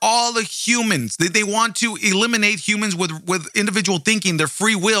over all the humans. They want to eliminate humans with individual thinking, their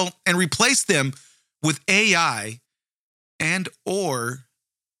free will, and replace them with AI and or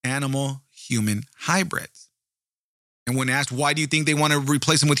animal-human hybrids. And when asked, why do you think they want to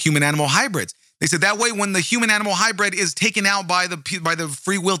replace them with human-animal hybrids? They said that way, when the human-animal hybrid is taken out by the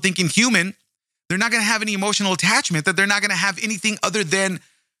free will thinking human, they're not going to have any emotional attachment, that they're not going to have anything other than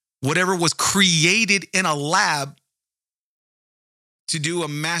whatever was created in a lab to do a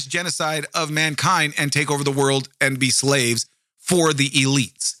mass genocide of mankind and take over the world and be slaves for the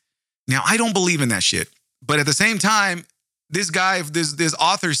elites. Now, I don't believe in that shit. But at the same time, this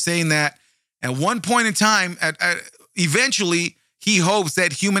author saying that at one point in time, eventually, he hopes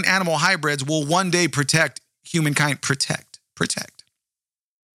that human-animal hybrids will one day protect humankind. Protect.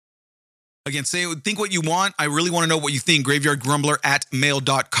 Again, think what you want. I really want to know what you think.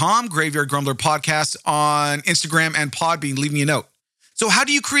 GraveyardGrumbler@mail.com. Graveyard Grumbler Podcast on Instagram and Podbean. Leave me a note. So how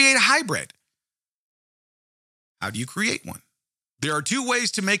do you create a hybrid? How do you create one? There are two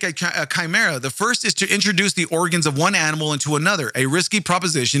ways to make a chimera. The first is to introduce the organs of one animal into another, a risky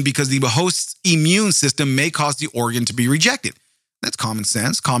proposition because the host's immune system may cause the organ to be rejected. That's common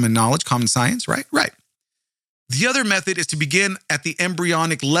sense, common knowledge, common science, right? Right. The other method is to begin at the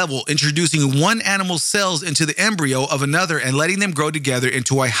embryonic level, introducing one animal's cells into the embryo of another and letting them grow together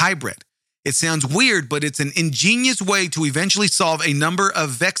into a hybrid. It sounds weird, but it's an ingenious way to eventually solve a number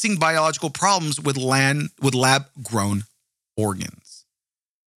of vexing biological problems with lab-grown organs.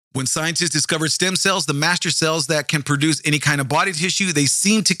 When scientists discovered stem cells, the master cells that can produce any kind of body tissue, they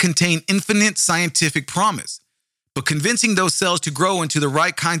seem to contain infinite scientific promise. But convincing those cells to grow into the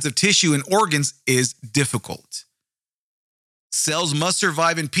right kinds of tissue and organs is difficult. Cells must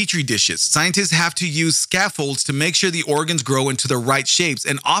survive in petri dishes. Scientists have to use scaffolds to make sure the organs grow into the right shapes,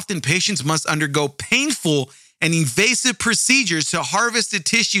 and often patients must undergo painful and invasive procedures to harvest the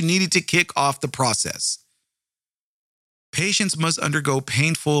tissue needed to kick off the process. Patients must undergo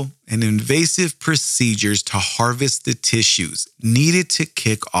painful and invasive procedures to harvest the tissues needed to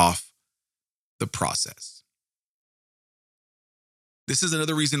kick off the process. This is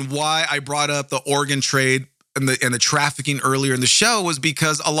another reason why I brought up the organ trade and the trafficking earlier in the show, was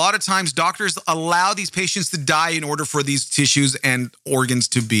because a lot of times doctors allow these patients to die in order for these tissues and organs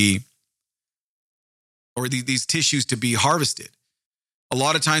to be, or these tissues to be harvested. A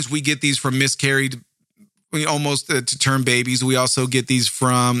lot of times we get these from miscarried, almost to term babies. We also get these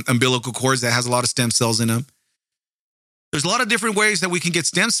from umbilical cords that has a lot of stem cells in them. There's a lot of different ways that we can get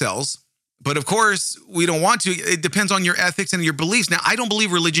stem cells. But of course, we don't want to. It depends on your ethics and your beliefs. Now, I don't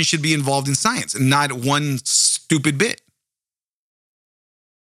believe religion should be involved in science, not one stupid bit.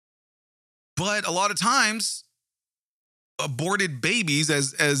 But a lot of times, aborted babies,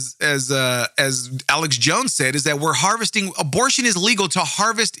 as Alex Jones said, is that we're harvesting. Abortion is legal to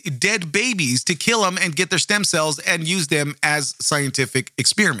harvest dead babies, to kill them and get their stem cells and use them as scientific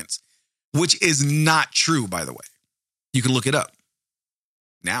experiments, which is not true, by the way. You can look it up.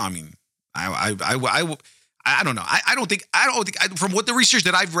 Now, I mean, I don't know. I don't think from what the research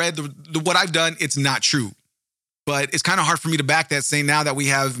that I've read, what I've done, it's not true. But it's kind of hard for me to back that, saying now that we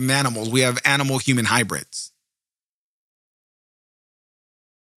have animals, we have animal-human hybrids.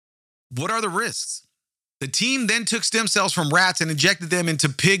 What are the risks? The team then took stem cells from rats and injected them into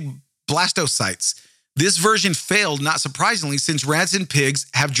pig blastocytes. This version failed, not surprisingly, since rats and pigs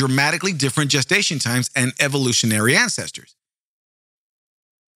have dramatically different gestation times and evolutionary ancestors.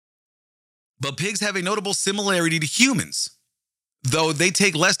 But pigs have a notable similarity to humans. Though they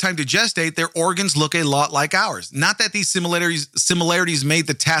take less time to gestate, their organs look a lot like ours. Not that these similarities made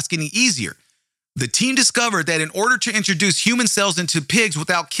the task any easier. The team discovered that in order to introduce human cells into pigs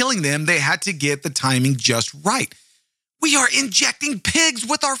without killing them, they had to get the timing just right. We are injecting pigs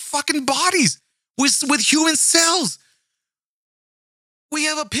with our fucking bodies, with human cells. We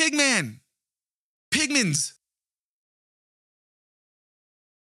have a pigman. Pigmans.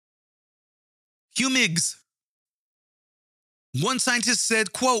 Humigs. One scientist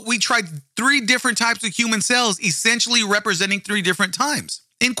said, quote, "We tried 3 different types of human cells, essentially representing 3 different times,"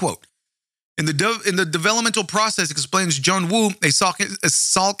 end quote. In the developmental process, explains John Wu, a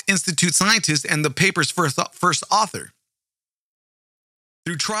Salk Institute scientist and the paper's first author.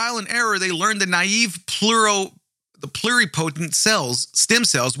 Through trial and error, they learned the naive pluripotent cells, stem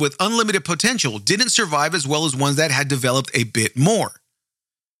cells with unlimited potential, didn't survive as well as ones that had developed a bit more.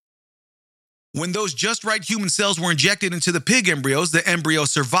 When those just right human cells were injected into the pig embryos, the embryo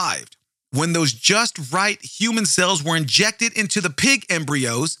survived. When those just right human cells were injected into the pig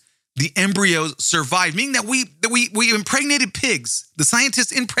embryos, the embryos survived, meaning that we impregnated pigs. The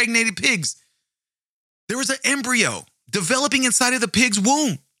scientists impregnated pigs. There was an embryo developing inside of the pig's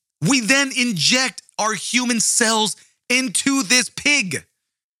womb. We then inject our human cells into this pig,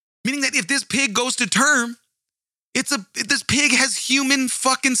 meaning that if this pig goes to term, this pig has human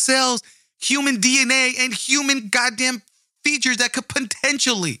fucking cells, human DNA, and human goddamn features that could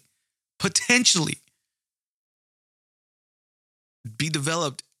potentially be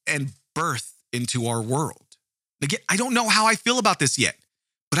developed and birthed into our world. Again, I don't know how I feel about this yet,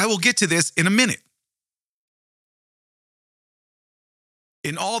 but I will get to this in a minute.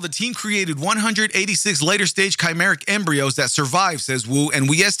 In all, the team created 186 later stage chimeric embryos that survived, says Wu, and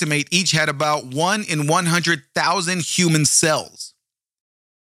we estimate each had about 1 in 100,000 human cells.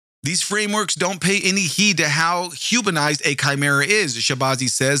 These frameworks don't pay any heed to how humanized a chimera is. Shahbazi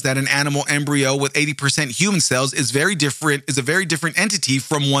says that an animal embryo with 80% human cells is a very different entity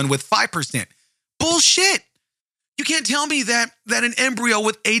from one with 5%. Bullshit. You can't tell me that an embryo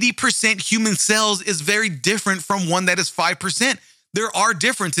with 80% human cells is very different from one that is 5%. There are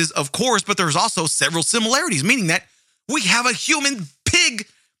differences, of course, but there's also several similarities, meaning that we have a human pig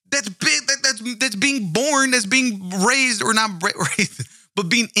that's being born, that's being raised, or not raised, but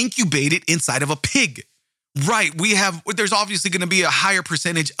being incubated inside of a pig. Right, there's obviously going to be a higher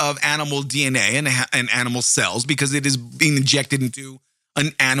percentage of animal DNA and animal cells because it is being injected into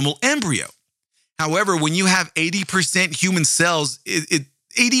an animal embryo. However, when you have 80% human cells,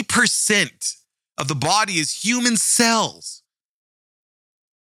 80% of the body is human cells.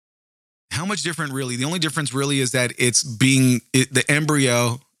 How much different really? The only difference really is that the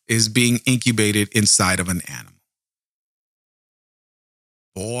embryo is being incubated inside of an animal.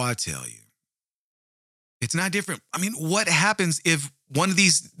 Boy, I tell you, it's not different. I mean, what happens if one of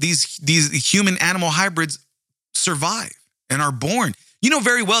these human animal hybrids survive and are born? You know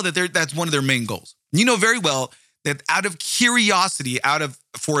very well that that's one of their main goals. You know very well that out of curiosity,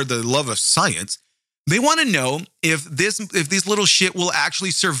 for the love of science, they want to know if this little shit will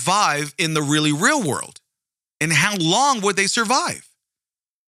actually survive in the really real world, and how long would they survive?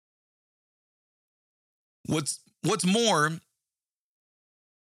 What's more,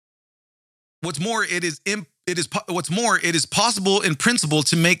 it is possible in principle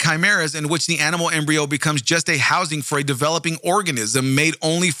to make chimeras in which the animal embryo becomes just a housing for a developing organism made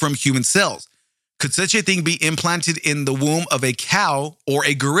only from human cells. Could such a thing be implanted in the womb of a cow or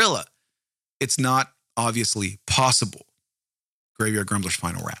a gorilla? It's not obviously possible. Graveyard Grumbler's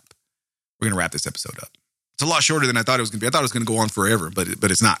final wrap. We're going to wrap this episode up. It's a lot shorter than I thought it was going to be. I thought it was going to go on forever, but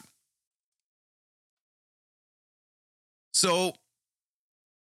it's not. So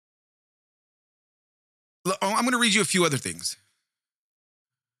I'm going to read you a few other things.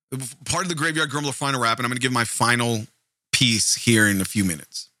 Part of the Graveyard Grumbler final wrap, and I'm going to give my final piece here in a few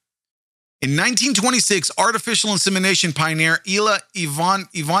minutes. In 1926, artificial insemination pioneer Ilya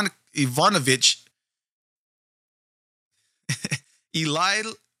Ivanovich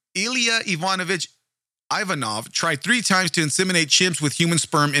Ivanov tried 3 times to inseminate chimps with human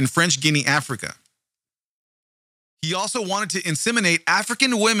sperm in French Guinea, Africa. He also wanted to inseminate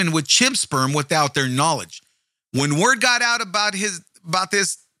African women with chimp sperm without their knowledge. When word got out about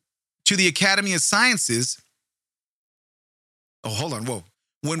this to the Academy of Sciences,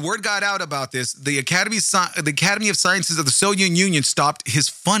 When word got out about this, the Academy of Sciences of the Soviet Union stopped his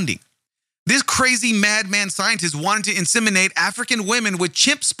funding. This crazy madman scientist wanted to inseminate African women with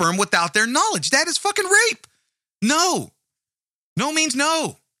chimp sperm without their knowledge. That is fucking rape. No. No means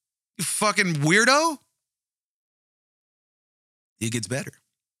no. You fucking weirdo. It gets better.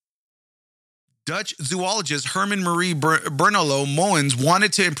 Dutch zoologist Herman Marie Bernalo Moens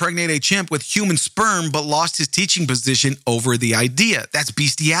wanted to impregnate a chimp with human sperm, but lost his teaching position over the idea. That's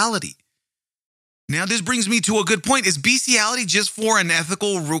bestiality. Now, this brings me to a good point. Is bestiality just for an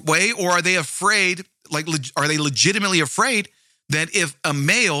ethical way, or are they afraid, are they legitimately afraid that if a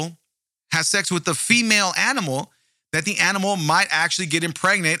male has sex with the female animal, that the animal might actually get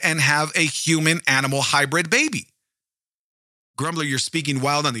impregnated and have a human-animal hybrid baby? Grumbler, you're speaking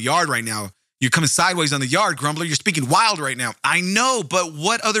wild on the yard right now. You're coming sideways on the yard, Grumbler. You're speaking wild right now. I know, but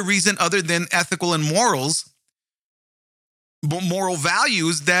what other reason other than ethical and moral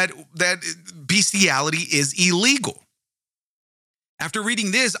values that bestiality is illegal? After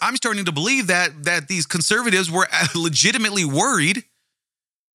reading this, I'm starting to believe that these conservatives were legitimately worried.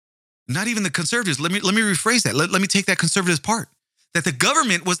 Not even the conservatives. Let me rephrase that. Let me take that conservatives part. That the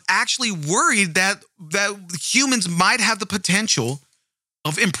government was actually worried that humans might have the potential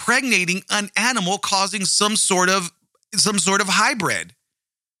of impregnating an animal, causing some sort of hybrid.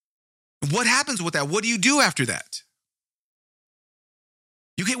 What happens with that? What do you do after that?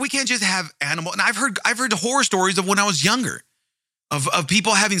 We can't just have animal. And I've heard horror stories of when I was younger, of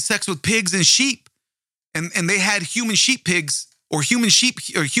people having sex with pigs and sheep, and they had human sheep pigs or human sheep,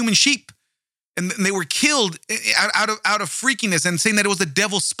 and they were killed out of freakiness and saying that it was the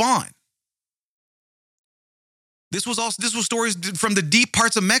devil's spawn. This was stories from the deep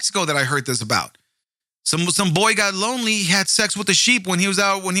parts of Mexico that I heard this about. Some boy got lonely, he had sex with the sheep when he was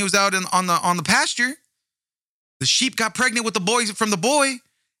out on the pasture. The sheep got pregnant with the boy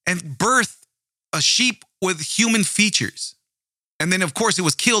and birthed a sheep with human features. And then of course it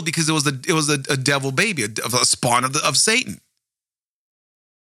was killed because it was a devil baby, a spawn of Satan.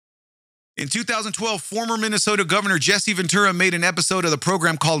 In 2012, former Minnesota Governor Jesse Ventura made an episode of the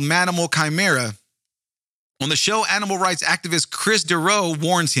program called Manimal Chimera. On the show, animal rights activist Chris Deroe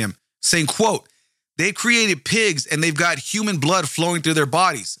warns him, saying, quote, "They've created pigs and they've got human blood flowing through their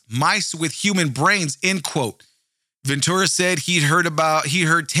bodies, mice with human brains," end quote. Ventura said he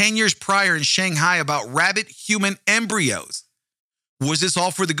heard 10 years prior in Shanghai about rabbit-human embryos. Was this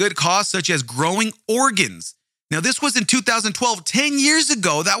all for the good cause, such as growing organs? Now, this was in 2012, 10 years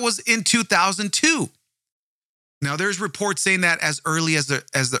ago. That was in 2002. Now, there's reports saying that as early as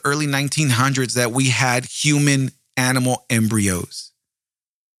the early 1900s that we had human-animal embryos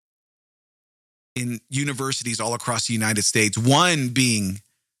in universities all across the United States, one being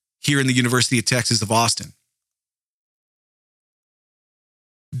here in the University of Texas of Austin.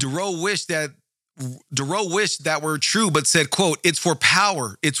 Deroe wished that were true, but said, quote, "It's for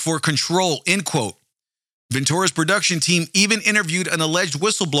power, it's for control," end quote. Ventura's production team even interviewed an alleged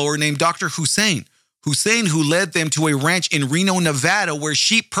whistleblower named Dr. Hussein, who led them to a ranch in Reno, Nevada, where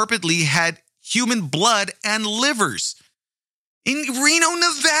sheep purportedly had human blood and livers. In Reno,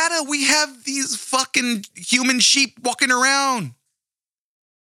 Nevada, we have these fucking human sheep walking around.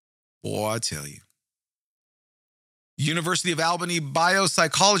 Boy, I tell you. University of Albany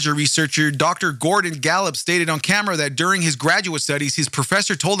biopsychology researcher Dr. Gordon Gallup stated on camera that during his graduate studies, his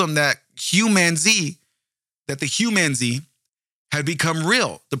professor told him that the humanzee had become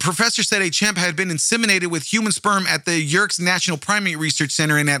real. The professor said a chimp had been inseminated with human sperm at the Yerkes National Primate Research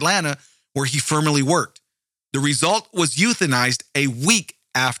Center in Atlanta, where he formerly worked. The result was euthanized a week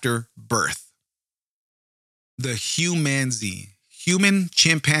after birth. The humanzee, human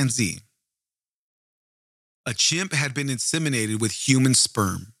chimpanzee. A chimp had been inseminated with human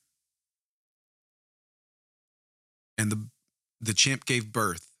sperm. And the chimp gave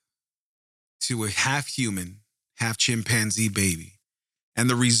birth to a half human, half chimpanzee baby. And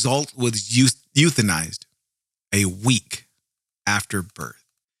the result was euthanized a week after birth.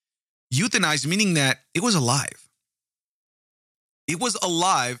 Euthanized meaning that it was alive. It was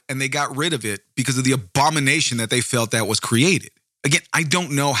alive and they got rid of it because of the abomination that they felt that was created. Again, I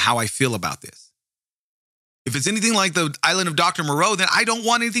don't know how I feel about this. If it's anything like the island of Dr. Moreau, then I don't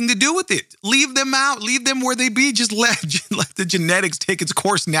want anything to do with it. Leave them out. Leave them where they be. Just let the genetics take its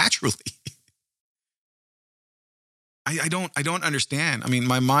course naturally. I don't understand. I mean,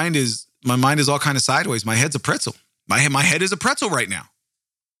 my mind is all kind of sideways. My head's a pretzel. My head is a pretzel right now.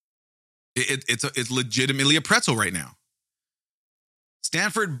 It's legitimately a pretzel right now.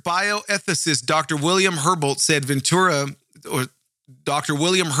 Stanford bioethicist Dr. William Hurlbut said Dr.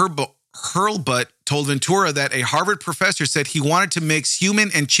 William Hurlbut told Ventura that a Harvard professor said he wanted to mix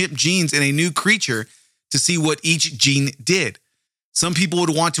human and chimp genes in a new creature to see what each gene did. Some people would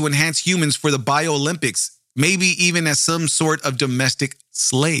want to enhance humans for the bio-Olympics, maybe even as some sort of domestic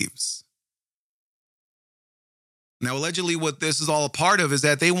slaves. Now, allegedly, what this is all a part of is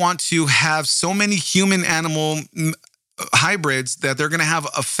that they want to have so many human-animal hybrids that they're going to have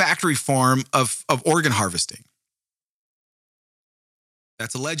a factory farm of organ harvesting.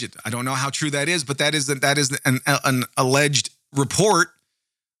 That's alleged. I don't know how true that is, but that is an alleged report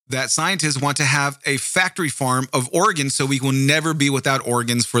that scientists want to have a factory farm of organs so we will never be without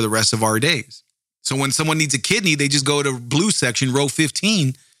organs for the rest of our days. So when someone needs a kidney, they just go to blue section, row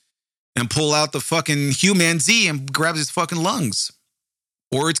 15, and pull out the fucking humanzee and grab his fucking lungs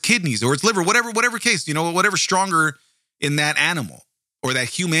or its kidneys or its liver, whatever case, whatever stronger in that animal or that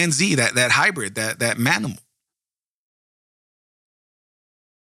humanzee, that hybrid, that manimal.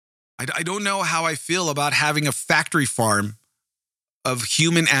 I don't know how I feel about having a factory farm of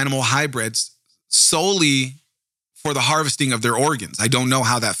human-animal hybrids solely for the harvesting of their organs. I don't know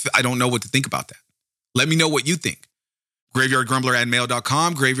what to think about that. Let me know what you think.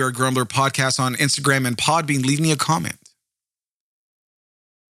 GraveyardGrumbler@mail.com, Graveyard Grumbler Podcast on Instagram and Podbean. Leave me a comment.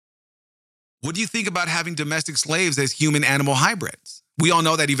 What do you think about having domestic slaves as human-animal hybrids? We all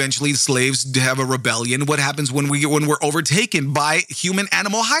know that eventually slaves have a rebellion. What happens when we're overtaken by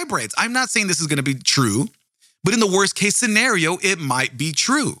human-animal hybrids? I'm not saying this is going to be true, but in the worst-case scenario, it might be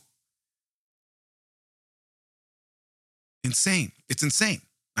true. Insane. It's insane.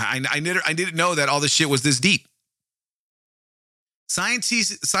 I didn't know that all this shit was this deep.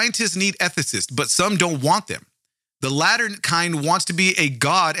 Scientists need ethicists, but some don't want them. The latter kind wants to be a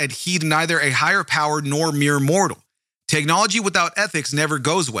god and heed neither a higher power nor mere mortal. Technology without ethics never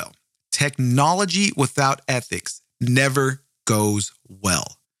goes well. Technology without ethics never goes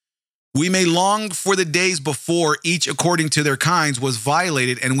well. We may long for the days before each according to their kinds was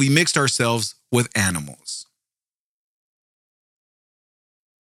violated and we mixed ourselves with animals.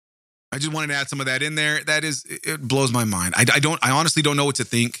 I just wanted to add some of that in there. It blows my mind. I honestly don't know what to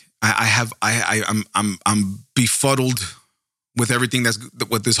think. I'm befuddled with everything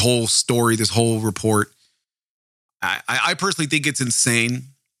with this whole story, this whole report. I personally think it's insane,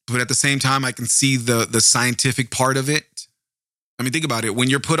 but at the same time, I can see the scientific part of it. I mean, think about it. When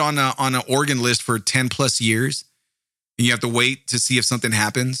you're put on an organ list for 10 plus years and you have to wait to see if something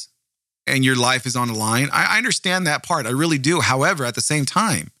happens and your life is on the line, I understand that part. I really do. However, at the same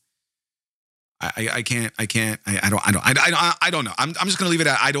time, I don't know. I'm just going to leave it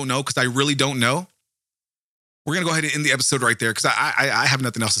at I don't know, because I really don't know. We're going to go ahead and end the episode right there, because I have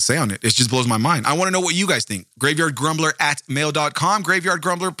nothing else to say on it. It just blows my mind. I want to know what you guys think. graveyardgrumbler@mail.com, Graveyard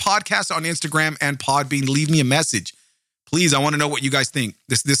Grumbler Podcast on Instagram and Podbean. Leave me a message. Please, I want to know what you guys think.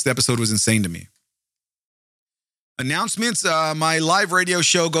 This episode was insane to me. Announcements. My live radio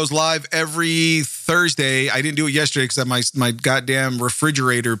show goes live every Thursday. I didn't do it yesterday because my goddamn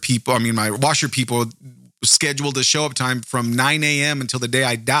refrigerator people, my washer people scheduled a show up time from 9 a.m. until the day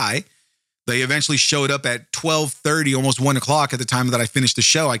I die. They eventually showed up at 12:30, almost 1 o'clock at the time that I finished the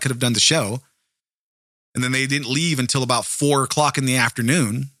show. I could have done the show. And then they didn't leave until about 4 o'clock in the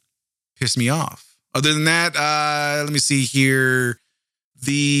afternoon. Pissed me off. Other than that, let me see here.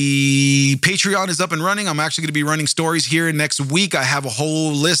 The Patreon is up and running. I'm actually going to be running stories here next week. I have a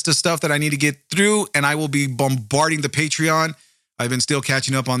whole list of stuff that I need to get through, and I will be bombarding the Patreon. I've been still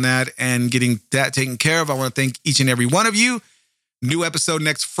catching up on that and getting that taken care of. I want to thank each and every one of you. New episode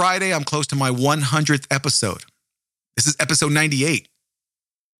next Friday. I'm close to my 100th episode. This is episode 98.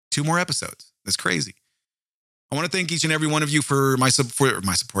 2 more episodes. That's crazy. I want to thank each and every one of you for my support.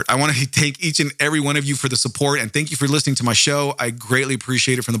 I want to thank each and every one of you for the support, and thank you for listening to my show. I greatly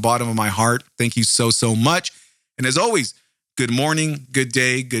appreciate it from the bottom of my heart. Thank you so, so much. And as always, good morning, good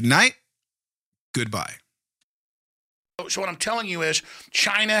day, good night, goodbye. So what I'm telling you is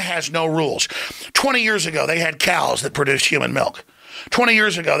China has no rules. 20 years ago, they had cows that produced human milk. 20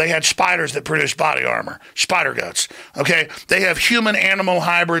 years ago, they had spiders that produced body armor, spider guts. Okay, they have human-animal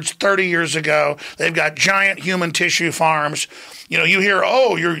hybrids. 30 years ago, they've got giant human tissue farms. You know, you hear,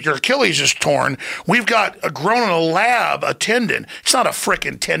 oh, your Achilles is torn. We've got grown in a lab a tendon. It's not a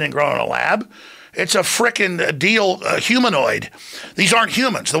frickin' tendon grown in a lab. It's a frickin' deal, humanoid. These aren't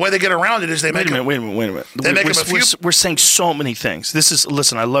humans. The way they get around it is they make them. Wait a minute. They make them a few. We're saying so many things.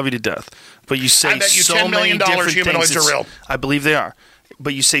 Listen, I love you to death, but you say I bet you so $10 million many different humanoids things. are real. I believe they are,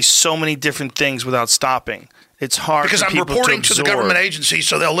 but you say so many different things without stopping. It's hard because for I'm people reporting to the government agency,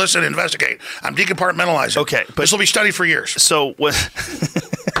 so they'll listen and investigate. I'm decompartmentalizing. Okay, but this will be studied for years. So what?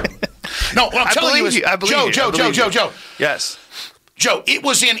 No, what I'm telling you is, Joe. Yes. Joe, it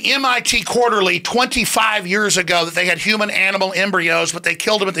was in MIT Quarterly 25 years ago that they had human-animal embryos, but they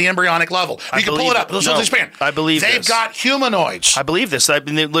killed them at the embryonic level. You can pull it up. Let's expand. I believe They've got humanoids. I believe this.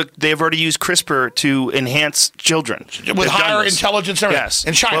 They've already used CRISPR to enhance children. With higher intelligence and everything. Yes.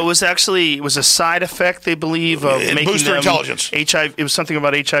 In China. Well, it was a side effect, they believe, of making booster them intelligence. HIV. It was something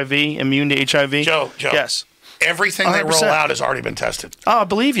about HIV, immune to HIV. Joe. Yes. Everything 100%. they roll out has already been tested. Oh, I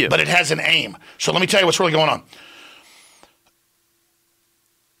believe you. But it has an aim. So let me tell you what's really going on.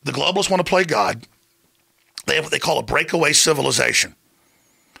 The globalists want to play God. They have what they call a breakaway civilization.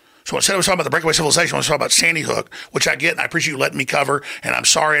 So instead of talking about the breakaway civilization, I want to talk about Sandy Hook, which I get, and I appreciate you letting me cover, and I'm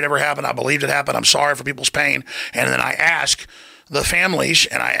sorry it ever happened. I believed it happened. I'm sorry for people's pain. And then I ask the families,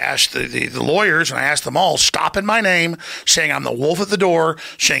 and I asked the lawyers, and I asked them all, stop in my name, saying I'm the wolf at the door,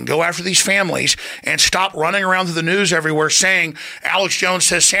 saying go after these families, and stop running around through the news everywhere saying Alex Jones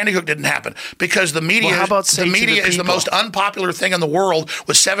says Sandy Hook didn't happen. Because the media, is the most unpopular thing in the world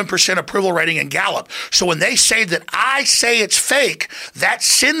with 7% approval rating in Gallup. So when they say that I say it's fake, that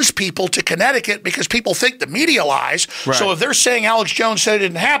sends people to Connecticut because people think the media lies. Right. So if they're saying Alex Jones said it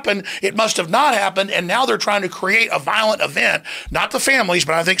didn't happen, it must have not happened, and now they're trying to create a violent event. Not the families,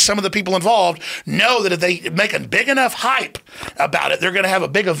 but I think some of the people involved know that if they make a big enough hype about it, they're going to have a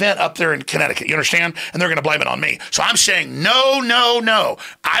big event up there in Connecticut. You understand? And they're going to blame it on me. So I'm saying no.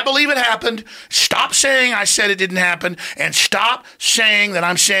 I believe it happened. Stop saying I said it didn't happen, and stop saying that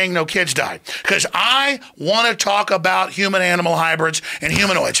I'm saying no kids died. Because I want to talk about human-animal hybrids and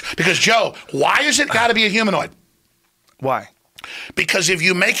humanoids. Because, Joe, why has it got to be a humanoid? Why? Because if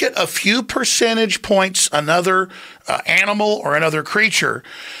you make it a few percentage points another animal or another creature,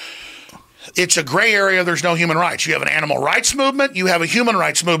 it's a gray area. There's no human rights. You have an animal rights movement. You have a human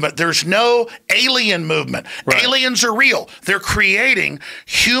rights movement. There's no alien movement. Right. Aliens are real. They're creating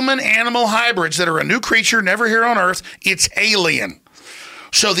human-animal hybrids that are a new creature never here on Earth. It's alien.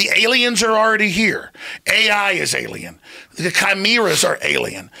 So the aliens are already here. AI is alien. The chimeras are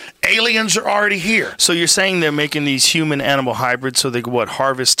alien. Aliens are already here. So you're saying they're making these human-animal hybrids so they could,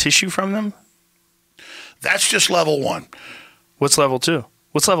 harvest tissue from them? That's just level 1. What's level 2?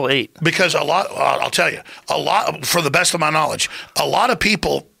 What's level 8? Because I'll tell you, for the best of my knowledge, a lot of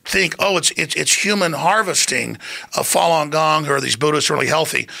people think, oh, it's human harvesting of Falun Gong, or these Buddhists really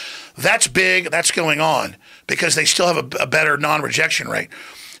healthy. That's big. That's going on because they still have a better non-rejection rate.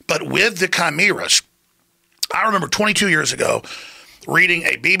 But with the chimeras, I remember 22 years ago reading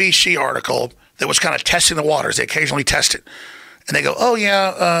a BBC article that was kind of testing the waters. They occasionally test it. And they go, oh,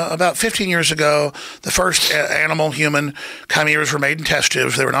 yeah, about 15 years ago, the first animal-human chimeras were made in test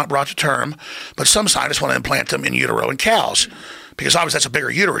tubes. They were not brought to term. But some scientists want to implant them in utero in cows because obviously that's a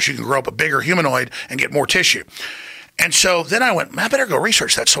bigger uterus. You can grow up a bigger humanoid and get more tissue. And so then I went, I better go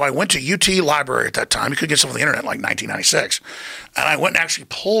research that. So I went to UT Library at that time. You could get some on the internet in like 1996. And I went and actually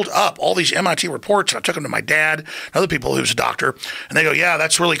pulled up all these MIT reports. And I took them to my dad and other people who's a doctor. And they go, yeah,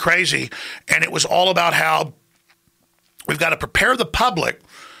 that's really crazy. And it was all about how we've got to prepare the public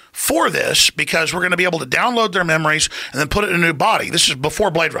for this because we're going to be able to download their memories and then put it in a new body. This is before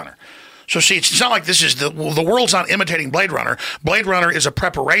Blade Runner. So see, it's not like this is the world's not imitating Blade Runner. Blade Runner is a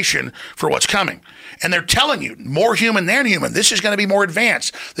preparation for what's coming. And they're telling you, more human than human. This is going to be more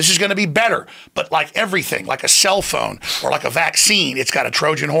advanced. This is going to be better. But like everything, like a cell phone or like a vaccine, it's got a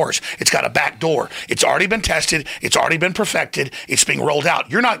Trojan horse. It's got a back door. It's already been tested. It's already been perfected. It's being rolled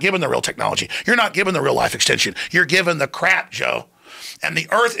out. You're not given the real technology. You're not given the real life extension. You're given the crap, Joe. And the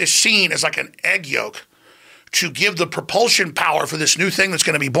earth is seen as like an egg yolk to give the propulsion power for this new thing that's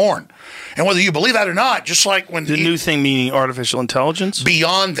going to be born. And whether you believe that or not, just like when the new thing meaning artificial intelligence?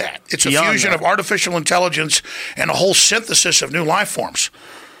 Beyond that. It's beyond a fusion of artificial intelligence and a whole synthesis of new life forms.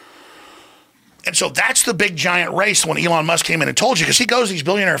 And so that's the big giant race when Elon Musk came in and told you, because he goes to these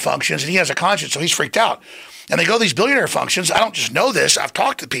billionaire functions and he has a conscience, so he's freaked out. And they go to these billionaire functions. I don't just know this. I've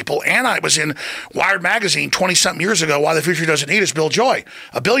talked to people, and I was in Wired magazine 20-something years ago, Why the Future Doesn't Need Us, Bill Joy,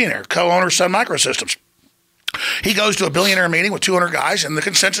 a billionaire, co-owner of Sun Microsystems. He goes to a billionaire meeting with 200 guys, and the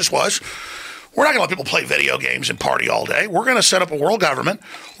consensus was, we're not going to let people play video games and party all day. We're going to set up a world government.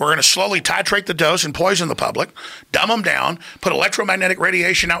 We're going to slowly titrate the dose and poison the public, dumb them down, put electromagnetic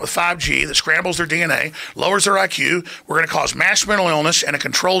radiation out with 5G that scrambles their DNA, lowers their IQ. We're going to cause mass mental illness and a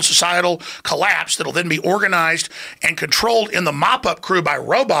controlled societal collapse that'll then be organized and controlled in the mop-up crew by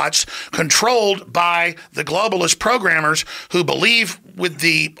robots, controlled by the globalist programmers who believe with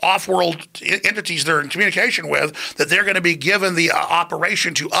the off-world entities they're in communication with, that they're going to be given the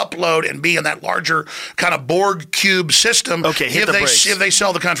operation to upload and be in that larger kind of Borg cube system. Okay, hit the brakes. If they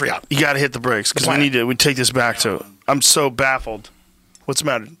sell the country out. You got to hit the brakes because we take this back to. I'm so baffled. What's the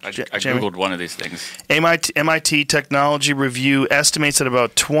matter? I Googled one of these things. MIT Technology Review estimates that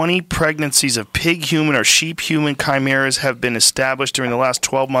about 20 pregnancies of pig-human or sheep-human chimeras have been established during the last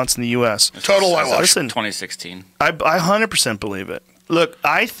 12 months in the U.S. Total whitewash. Listen, 2016. I 100% believe it. Look,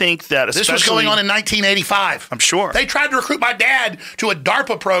 I think that this was going on in 1985. I'm sure. They tried to recruit my dad to a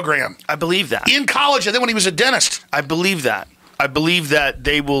DARPA program. I believe that. In college, and then when he was a dentist. I believe that. I believe that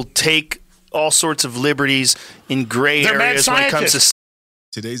they will take all sorts of liberties in gray areas when it comes to.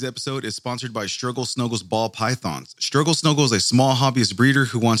 Today's episode is sponsored by Struggle Snuggles Ball Pythons. Struggle Snuggle is a small hobbyist breeder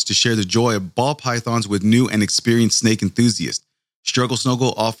who wants to share the joy of ball pythons with new and experienced snake enthusiasts. Struggle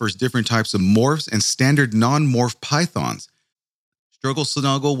Snuggle offers different types of morphs and standard non-morph pythons. Struggle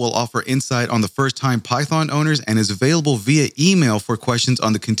Snuggle will offer insight on the first-time python owners and is available via email for questions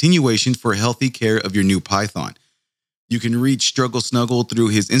on the continuation for healthy care of your new python. You can reach Struggle Snuggle through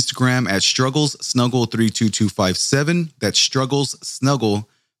his Instagram at strugglessnuggle32257. That's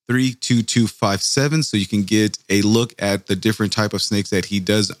strugglessnuggle32257, so you can get a look at the different type of snakes that he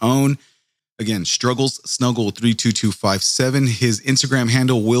does own. Again, strugglessnuggle32257. His Instagram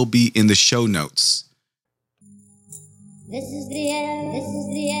handle will be in the show notes. This is the end. This is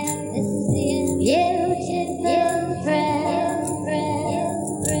the end. This is the end. Beautiful friend.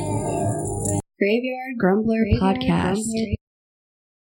 Graveyard Grumbler Podcast.